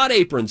never bought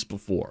aprons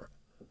before.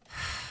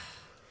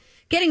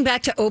 Getting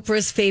back to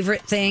Oprah's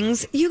favorite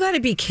things, you got to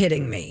be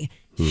kidding me.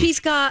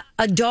 She's got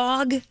a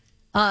dog,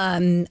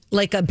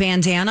 like a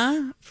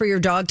bandana for your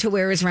dog to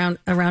wear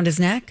around his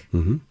neck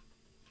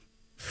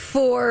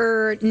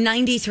for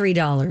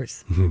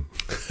 $93.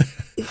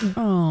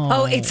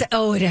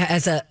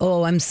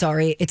 I'm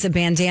sorry. It's a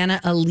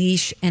bandana, a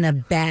leash, and a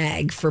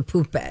bag for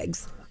poop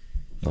bags.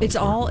 It's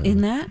all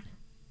in that?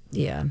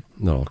 Yeah.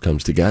 It all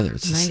comes together.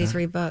 It's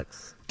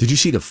 $93. Did you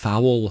see the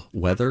foul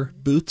weather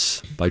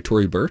boots by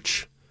Tory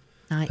Burch?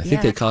 I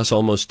think they cost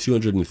almost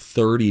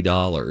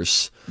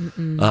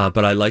 $230.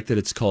 But I like that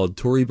it's called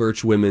Tory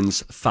Burch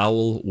Women's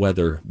Foul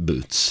Weather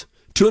Boots.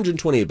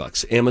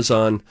 $228.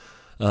 Amazon.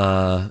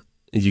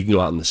 You can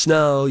go out in the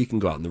snow, you can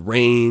go out in the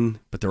rain,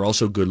 but they're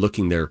also good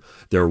looking.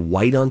 They're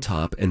white on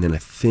top and then a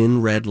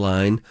thin red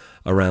line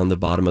around the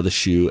bottom of the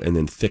shoe and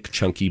then thick,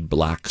 chunky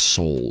black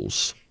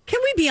soles.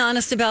 Can we be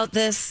honest about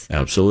this?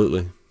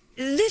 Absolutely.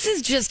 this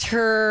is just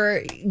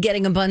her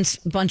getting a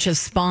bunch of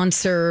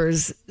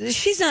sponsors.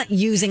 She's not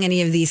using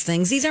any of these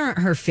things. These aren't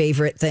her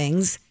favorite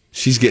things.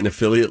 She's getting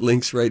affiliate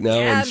links right now.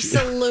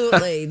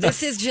 Absolutely.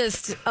 This is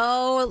just,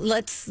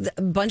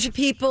 a bunch of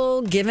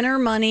people giving her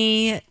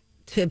money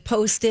to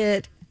post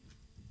it.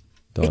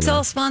 It's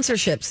all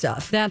sponsorship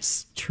stuff.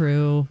 That's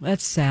true.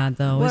 That's sad,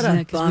 though. What isn't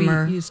a it? 'Cause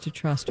bummer. We used to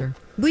trust her.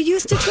 We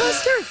used to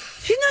trust her.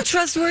 She's not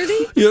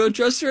trustworthy. You don't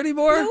trust her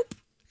anymore? Nope.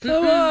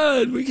 Come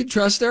on. We can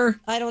trust her.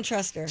 I don't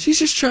trust her. She's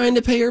just trying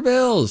to pay her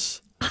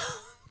bills.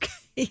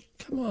 Okay.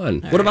 Come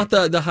on. What about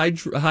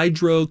the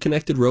hydro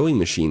connected rowing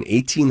machine?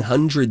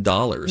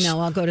 $1,800. No,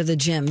 I'll go to the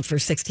gym for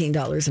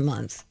 $16 a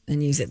month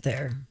and use it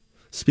there.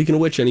 Speaking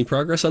of which, any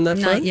progress on that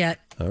front? Not yet.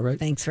 All right.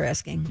 Thanks for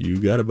asking. You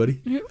got it,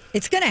 buddy.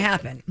 It's going to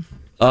happen.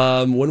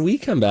 When we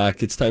come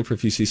back, it's time for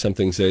If You See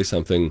Something, Say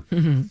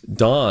Something.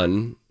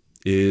 Dawn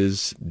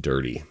is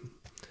dirty.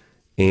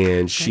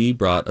 And she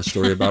brought a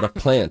story about a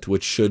plant,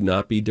 which should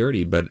not be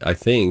dirty. But I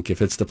think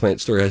if it's the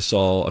plant story I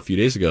saw a few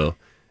days ago,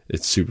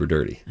 it's super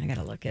dirty. I got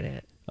to look at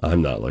it.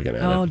 I'm not looking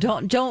at Oh, it.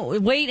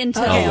 don't wait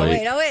until. Okay, I'll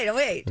wait. I'll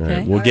wait. All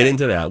right, we'll get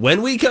into that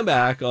when we come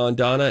back on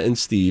Donna and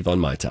Steve on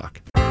My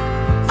Talk.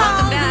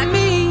 Welcome back.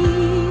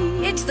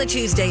 It's the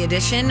Tuesday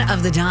edition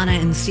of the Donna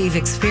and Steve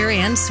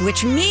Experience,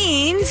 which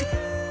means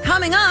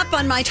coming up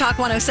on My Talk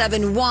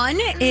 107.1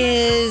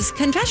 is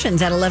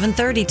Confessions at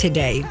 11:30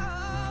 today.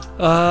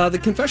 The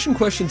confession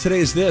question today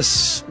is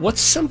this. What's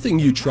something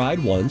you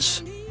tried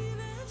once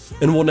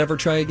and will never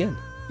try again?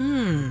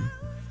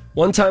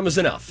 One time was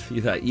enough.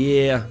 You thought,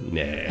 I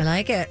nah.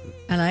 like it.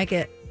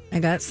 I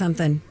got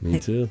something. Me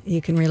too.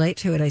 You can relate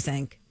to it, I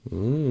think.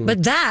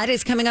 But that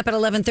is coming up at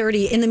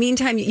 11:30. In the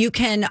meantime, you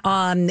can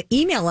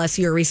email us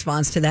your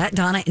response to that,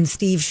 Donna and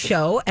Steve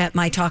Show at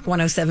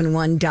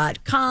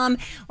mytalk1071.com,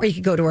 or you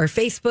could go to our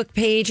Facebook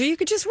page, or you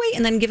could just wait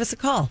and then give us a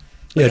call.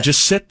 Yeah,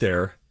 just sit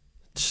there.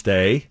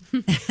 Stay.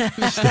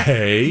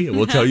 Stay.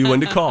 We'll tell you when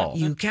to call.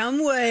 You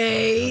can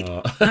wait.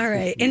 All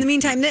right. In the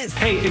meantime, this.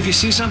 Hey, if you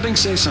see something,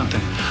 say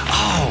something.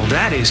 Oh,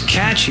 that is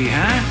catchy,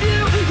 huh?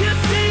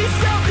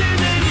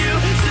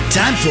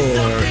 Time for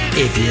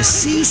If You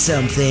See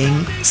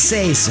Something,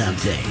 Say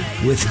Something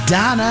with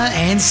Donna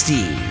and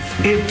Steve.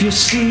 If you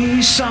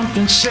see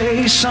something,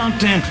 say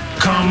something.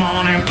 Come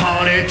on and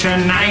party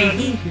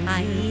tonight.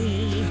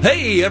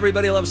 Hey,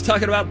 everybody loves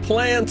talking about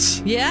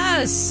plants.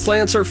 Yes,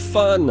 Plants are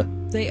fun.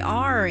 they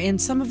are,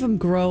 and some of them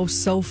grow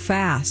so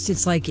fast.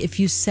 It's like if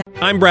you set.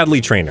 I'm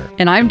Bradley Trainer.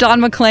 And I'm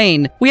Don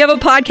McClain. We have a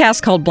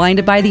podcast called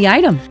Blinded by the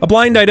Item. A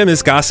blind item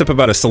is gossip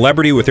about a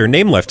celebrity with their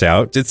name left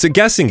out. It's a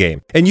guessing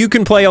game, and you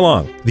can play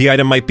along. The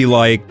item might be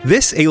like,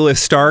 this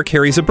A-list star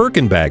carries a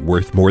Birkin bag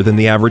worth more than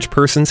the average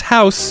person's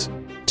house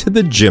to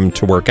the gym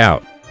to work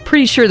out.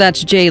 Pretty sure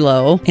that's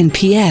J-Lo. And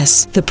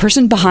P.S. the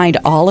person behind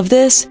all of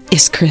this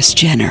is Kris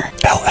Jenner,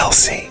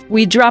 LLC.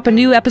 We drop a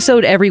new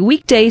episode every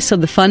weekday so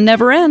the fun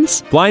never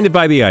ends. Blinded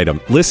by the Item.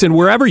 Listen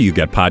wherever you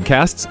get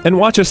podcasts and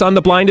watch us on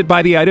the Blinded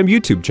by the Item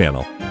YouTube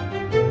channel.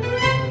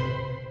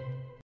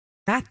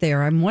 That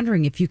there, I'm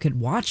wondering if you could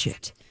watch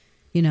it.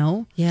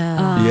 Yeah.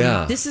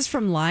 Yeah. This is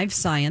from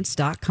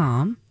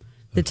livescience.com.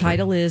 The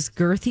title is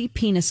Girthy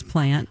Penis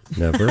Plant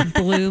Never.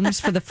 Blooms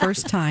for the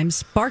First Time,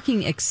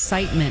 Sparking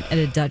Excitement at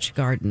a Dutch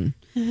Garden.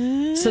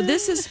 So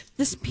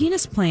this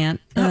penis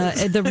plant,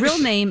 the real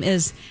name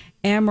is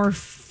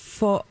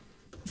Amorphophallus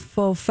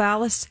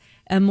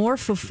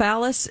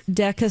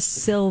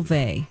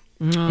decasilvae.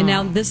 And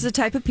now this is a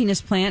type of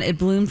penis plant. It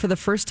bloomed for the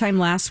first time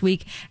last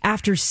week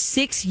after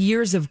 6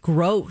 years of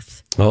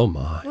growth. Oh,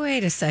 my.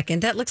 Wait a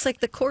second. That looks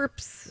like the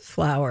corpse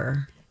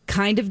flower.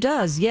 Kind of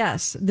does,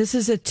 yes. This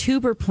is a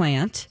tuber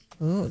plant.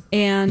 Ooh.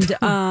 And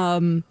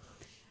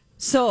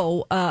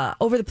so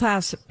over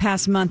the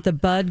past month, the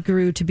bud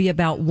grew to be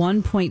about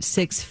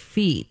 1.6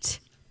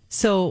 feet.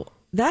 So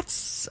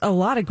that's a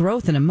lot of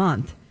growth in a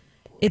month.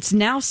 It's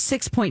now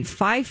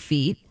 6.5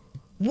 feet.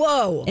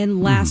 Whoa.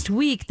 And last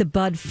week, the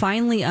bud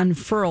finally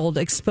unfurled,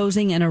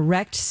 exposing an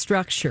erect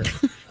structure,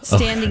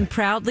 standing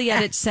proudly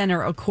at its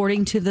center,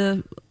 according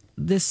to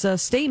this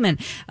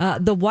statement.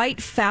 The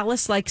white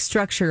phallus-like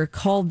structure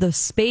called the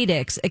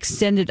spadix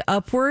extended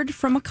upward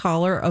from a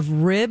collar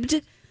of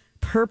ribbed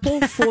purple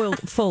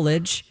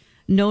foliage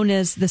known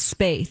as the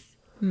spathe.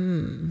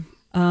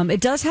 It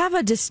does have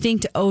a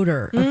distinct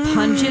odor, a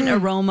pungent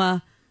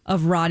aroma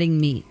of rotting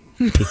meat.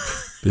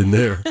 Been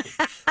there.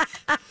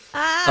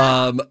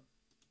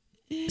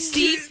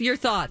 Steve, your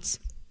thoughts?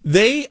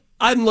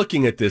 I'm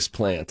looking at this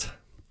plant.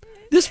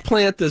 This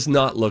plant does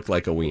not look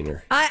like a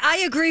wiener.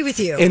 I agree with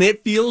you. And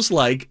it feels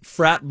like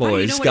frat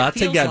boys got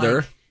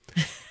together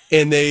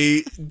and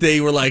they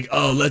were like,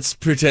 oh, let's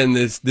pretend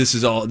this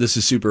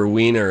is super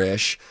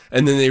wiener-ish.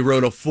 And then they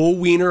wrote a full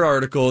wiener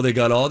article. They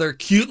got all their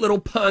cute little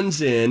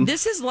puns in.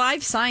 This is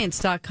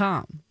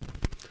livescience.com.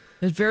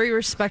 A very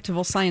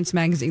respectable science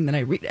magazine that I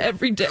read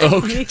every day.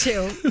 Okay. Me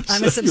too.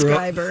 I'm a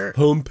subscriber.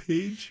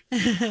 Homepage.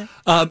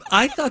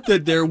 I thought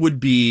that there would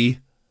be.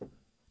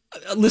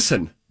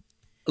 Listen.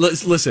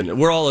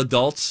 We're all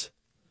adults.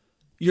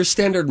 your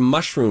standard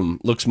mushroom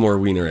looks more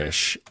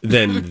wienerish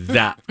than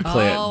that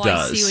plant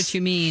does. I see what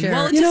you mean. Sure.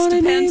 Well, it You know just what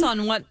I depends mean?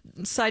 on what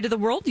side of the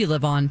world you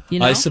live on. You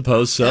know, I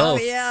suppose so. Oh,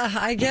 yeah,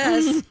 I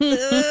guess.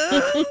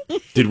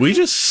 Did we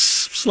just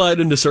slide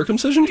into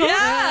circumcision talk?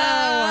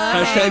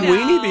 Yeah. Hashtag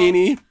weenie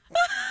beanie.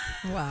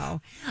 Wow.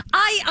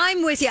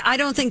 I'm with you. I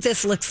don't think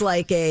this looks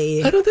like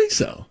I don't think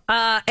so.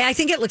 I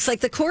think it looks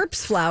like the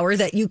corpse flower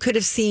that you could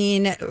have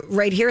seen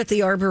right here at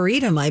the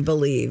Arboretum, I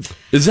believe.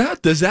 Does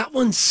that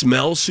one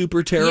smell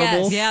super terrible?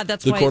 Yes, yeah,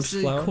 that's the why corpse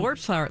it's flower? the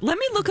corpse flower. Let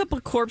me look up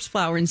a corpse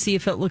flower and see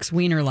if it looks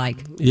wiener-like.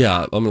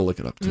 Yeah, I'm going to look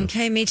it up too.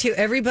 Okay, me too.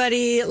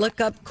 Everybody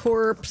look up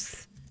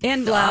corpse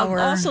And flower.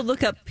 also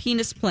look up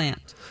penis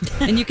plant,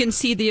 and you can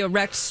see the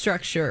erect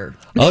structure.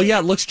 Oh, yeah,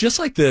 it looks just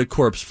like the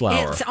corpse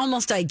flower. It's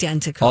almost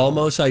identical.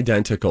 Almost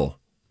identical.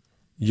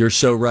 You're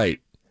so right.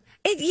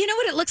 You know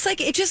what it looks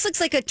like? It just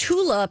looks like a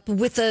tulip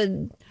with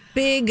a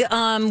big,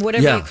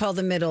 whatever Yeah. you call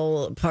the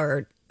middle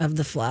part of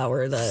the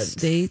flower. The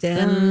stem,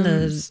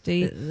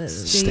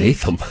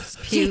 Statham.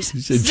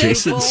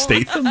 Jason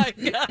Statham?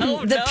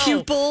 the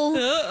pupil.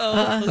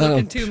 Look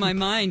into my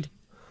mind.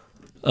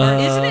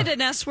 Isn't it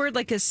an S word,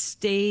 like a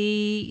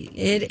stay?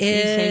 It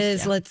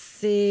is. Let's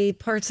see.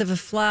 Parts of a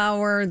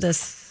flower. The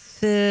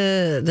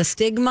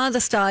stigma,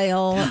 the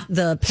style,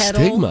 the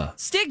petal.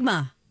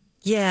 Stigma.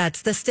 Yeah,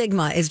 it's the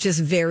stigma. Is just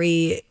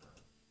very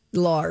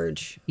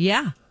large.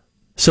 Yeah.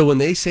 So when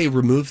they say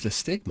remove the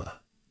stigma,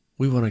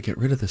 we want to get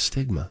rid of the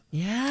stigma.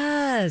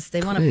 Yes,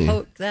 they want Okay.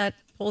 to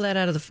pull that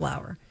out of the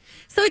flower.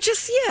 So it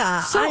just,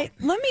 yeah. So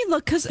let me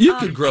look, because You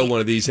could grow one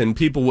of these and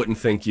people wouldn't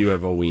think you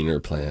have a wiener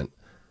plant.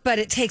 But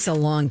it takes a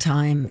long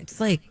time. It's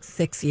like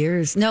 6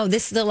 years. No,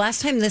 the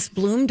last time this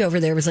bloomed over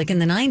there was like in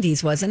the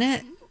 90s, wasn't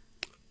it?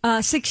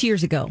 6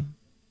 years ago.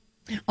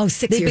 Oh,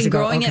 6 They've years been ago.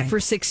 growing Okay. it for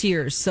 6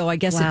 years, so I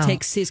guess Wow. it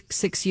takes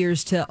six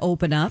years to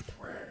open up.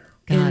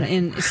 Got it.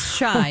 And it's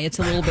shy. It's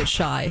a little bit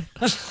shy.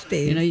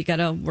 You know, you got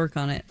to work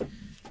on it.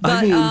 But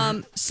I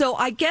mean- so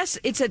I guess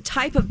it's a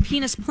type of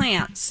penis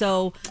plant.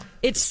 So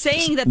it's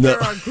saying that No.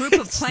 there are a group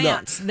of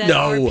plants that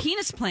are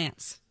penis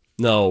plants.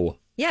 No.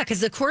 Yeah,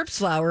 because the corpse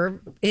flower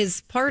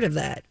is part of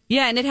that.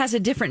 Yeah, and it has a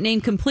different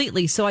name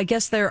completely. So I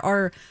guess there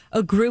are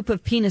a group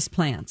of penis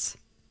plants.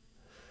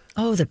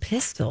 Oh, the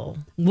pistil.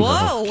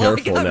 Whoa, I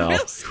careful got now.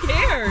 real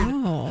scared.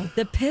 Oh,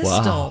 The pistil.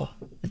 Wow.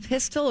 the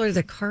pistil or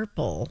the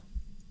carpel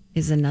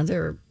is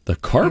another. The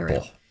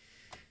carpal.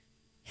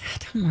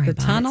 Don't worry The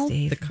about tunnel, it,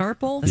 Steve. the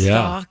carpal. The Yeah.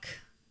 stalk.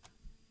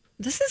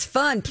 This is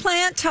fun.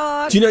 Plant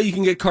talk. Do you know you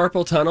can get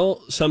carpal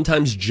tunnel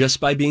sometimes just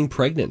by being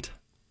pregnant?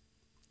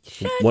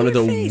 One of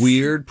the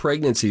weird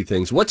pregnancy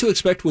things. What to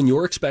expect when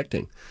you're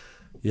expecting.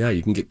 Yeah,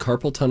 you can get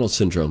carpal tunnel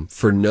syndrome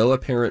for no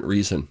apparent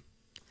reason.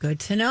 Good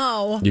to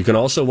know. You can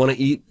also want to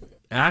eat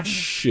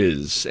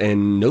ashes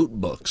and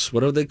notebooks.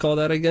 What do they call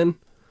that again?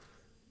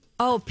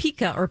 Oh,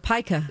 pica or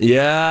pica.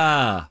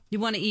 Yeah. You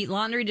want to eat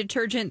laundry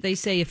detergent? They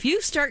say if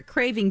you start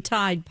craving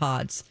Tide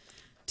Pods,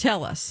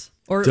 tell us.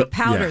 Or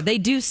powder. Yeah. They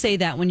do say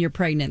that when you're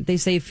pregnant. They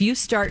say if you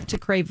start to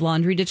crave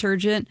laundry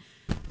detergent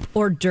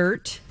or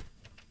dirt,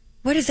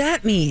 What does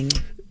that mean?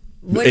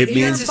 It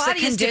your means-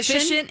 body is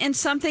deficient in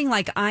something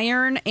like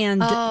iron,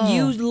 and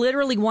you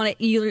literally want to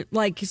eat.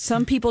 Like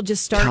some people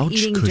just start Couch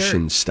eating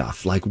cushion dirt.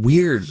 stuff. Like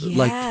weird.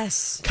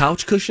 Yes. Like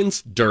couch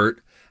cushions, dirt,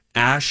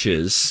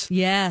 ashes,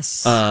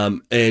 Yes.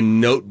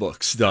 and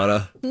notebooks,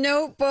 Donna.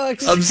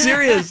 Notebooks. I'm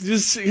serious.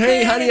 Just,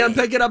 hey, honey, I'm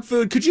picking up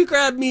food. Could you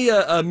grab me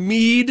a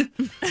mead?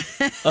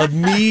 A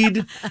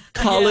mead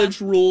college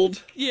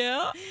ruled.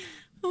 Yeah.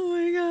 Oh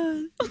my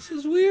god. This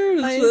is weird.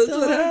 That's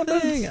what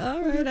happens.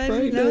 All right, I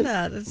didn't know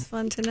that. It's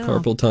fun to know.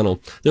 Carpal tunnel.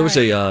 There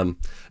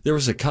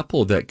was a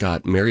couple that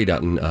got married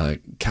out in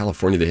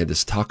California. They had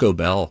this Taco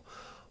Bell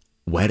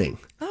wedding.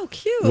 Oh,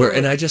 cute.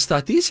 And I just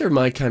thought, these are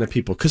my kind of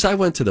people. Because I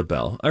went to the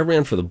Bell. I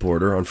ran for the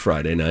Border on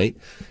Friday night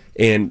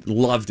and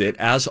loved it,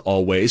 as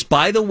always.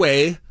 By the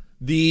way,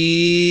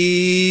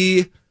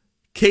 the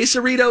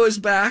quesarito is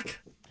back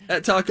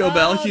at Taco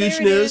Bell. Huge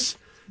there it news. is.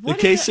 The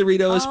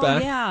quesarito is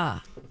back. Yeah.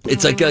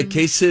 It's like a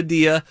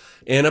quesadilla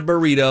and a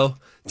burrito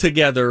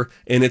together,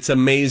 and it's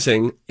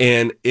amazing.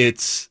 And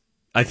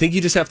I think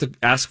you just have to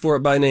ask for it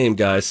by name,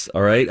 guys.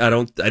 All right? I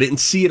didn't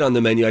see it on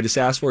the menu. I just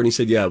asked for it, and he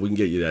said, "Yeah, we can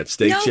get you that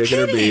steak, No chicken,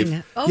 or kidding.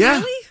 beef." Oh, yeah,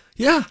 really?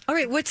 yeah. All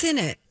right, what's in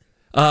it?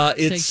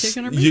 It's Steak,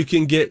 chicken, or beef? you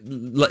can get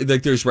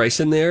like there's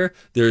rice in there.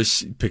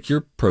 There's pick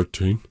your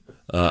protein.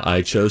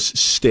 I chose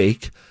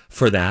steak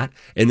for that,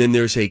 and then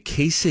there's a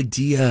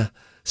quesadilla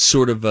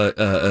sort of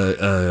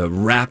a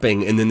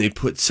wrapping, and then they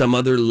put some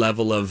other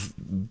level of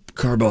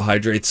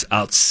carbohydrates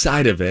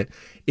outside of it.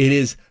 It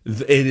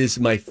is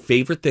my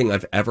favorite thing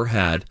I've ever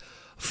had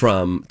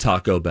from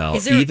Taco Bell,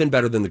 even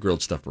better than the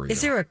grilled stuffed burrito.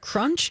 Is there a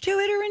crunch to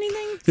it or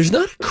anything? There's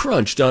not a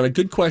crunch, Donna.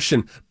 Good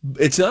question.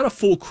 It's not a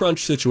full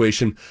crunch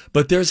situation,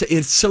 but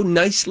it's so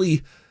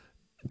nicely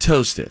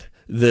toasted.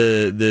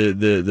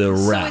 The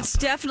wrap. So it's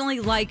definitely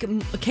like a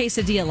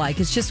quesadilla-like.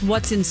 It's just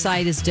what's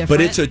inside is different.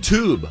 But it's a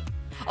tube.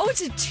 Oh,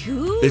 it's a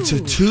tube. It's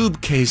a tube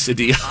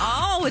quesadilla.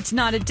 Oh, it's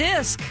not a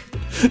disc.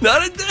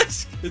 Not a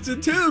disc. It's a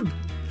tube.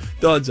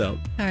 Dawn's out.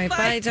 All right,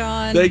 bye,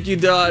 Dawn. Thank you,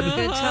 Dawn.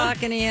 Good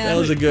talking to you. That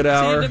was a good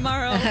hour. See you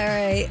tomorrow. All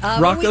right.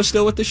 Rocco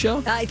still with the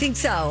show? I think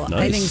so. Nice.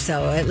 I think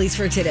so, at least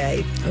for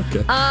today.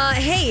 Okay.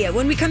 Hey,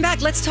 when we come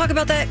back, let's talk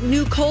about that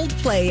new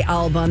Coldplay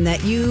album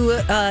that you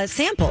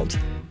sampled.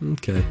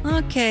 Okay.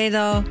 Okay,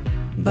 though.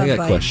 I Bye-bye.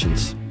 got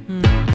questions.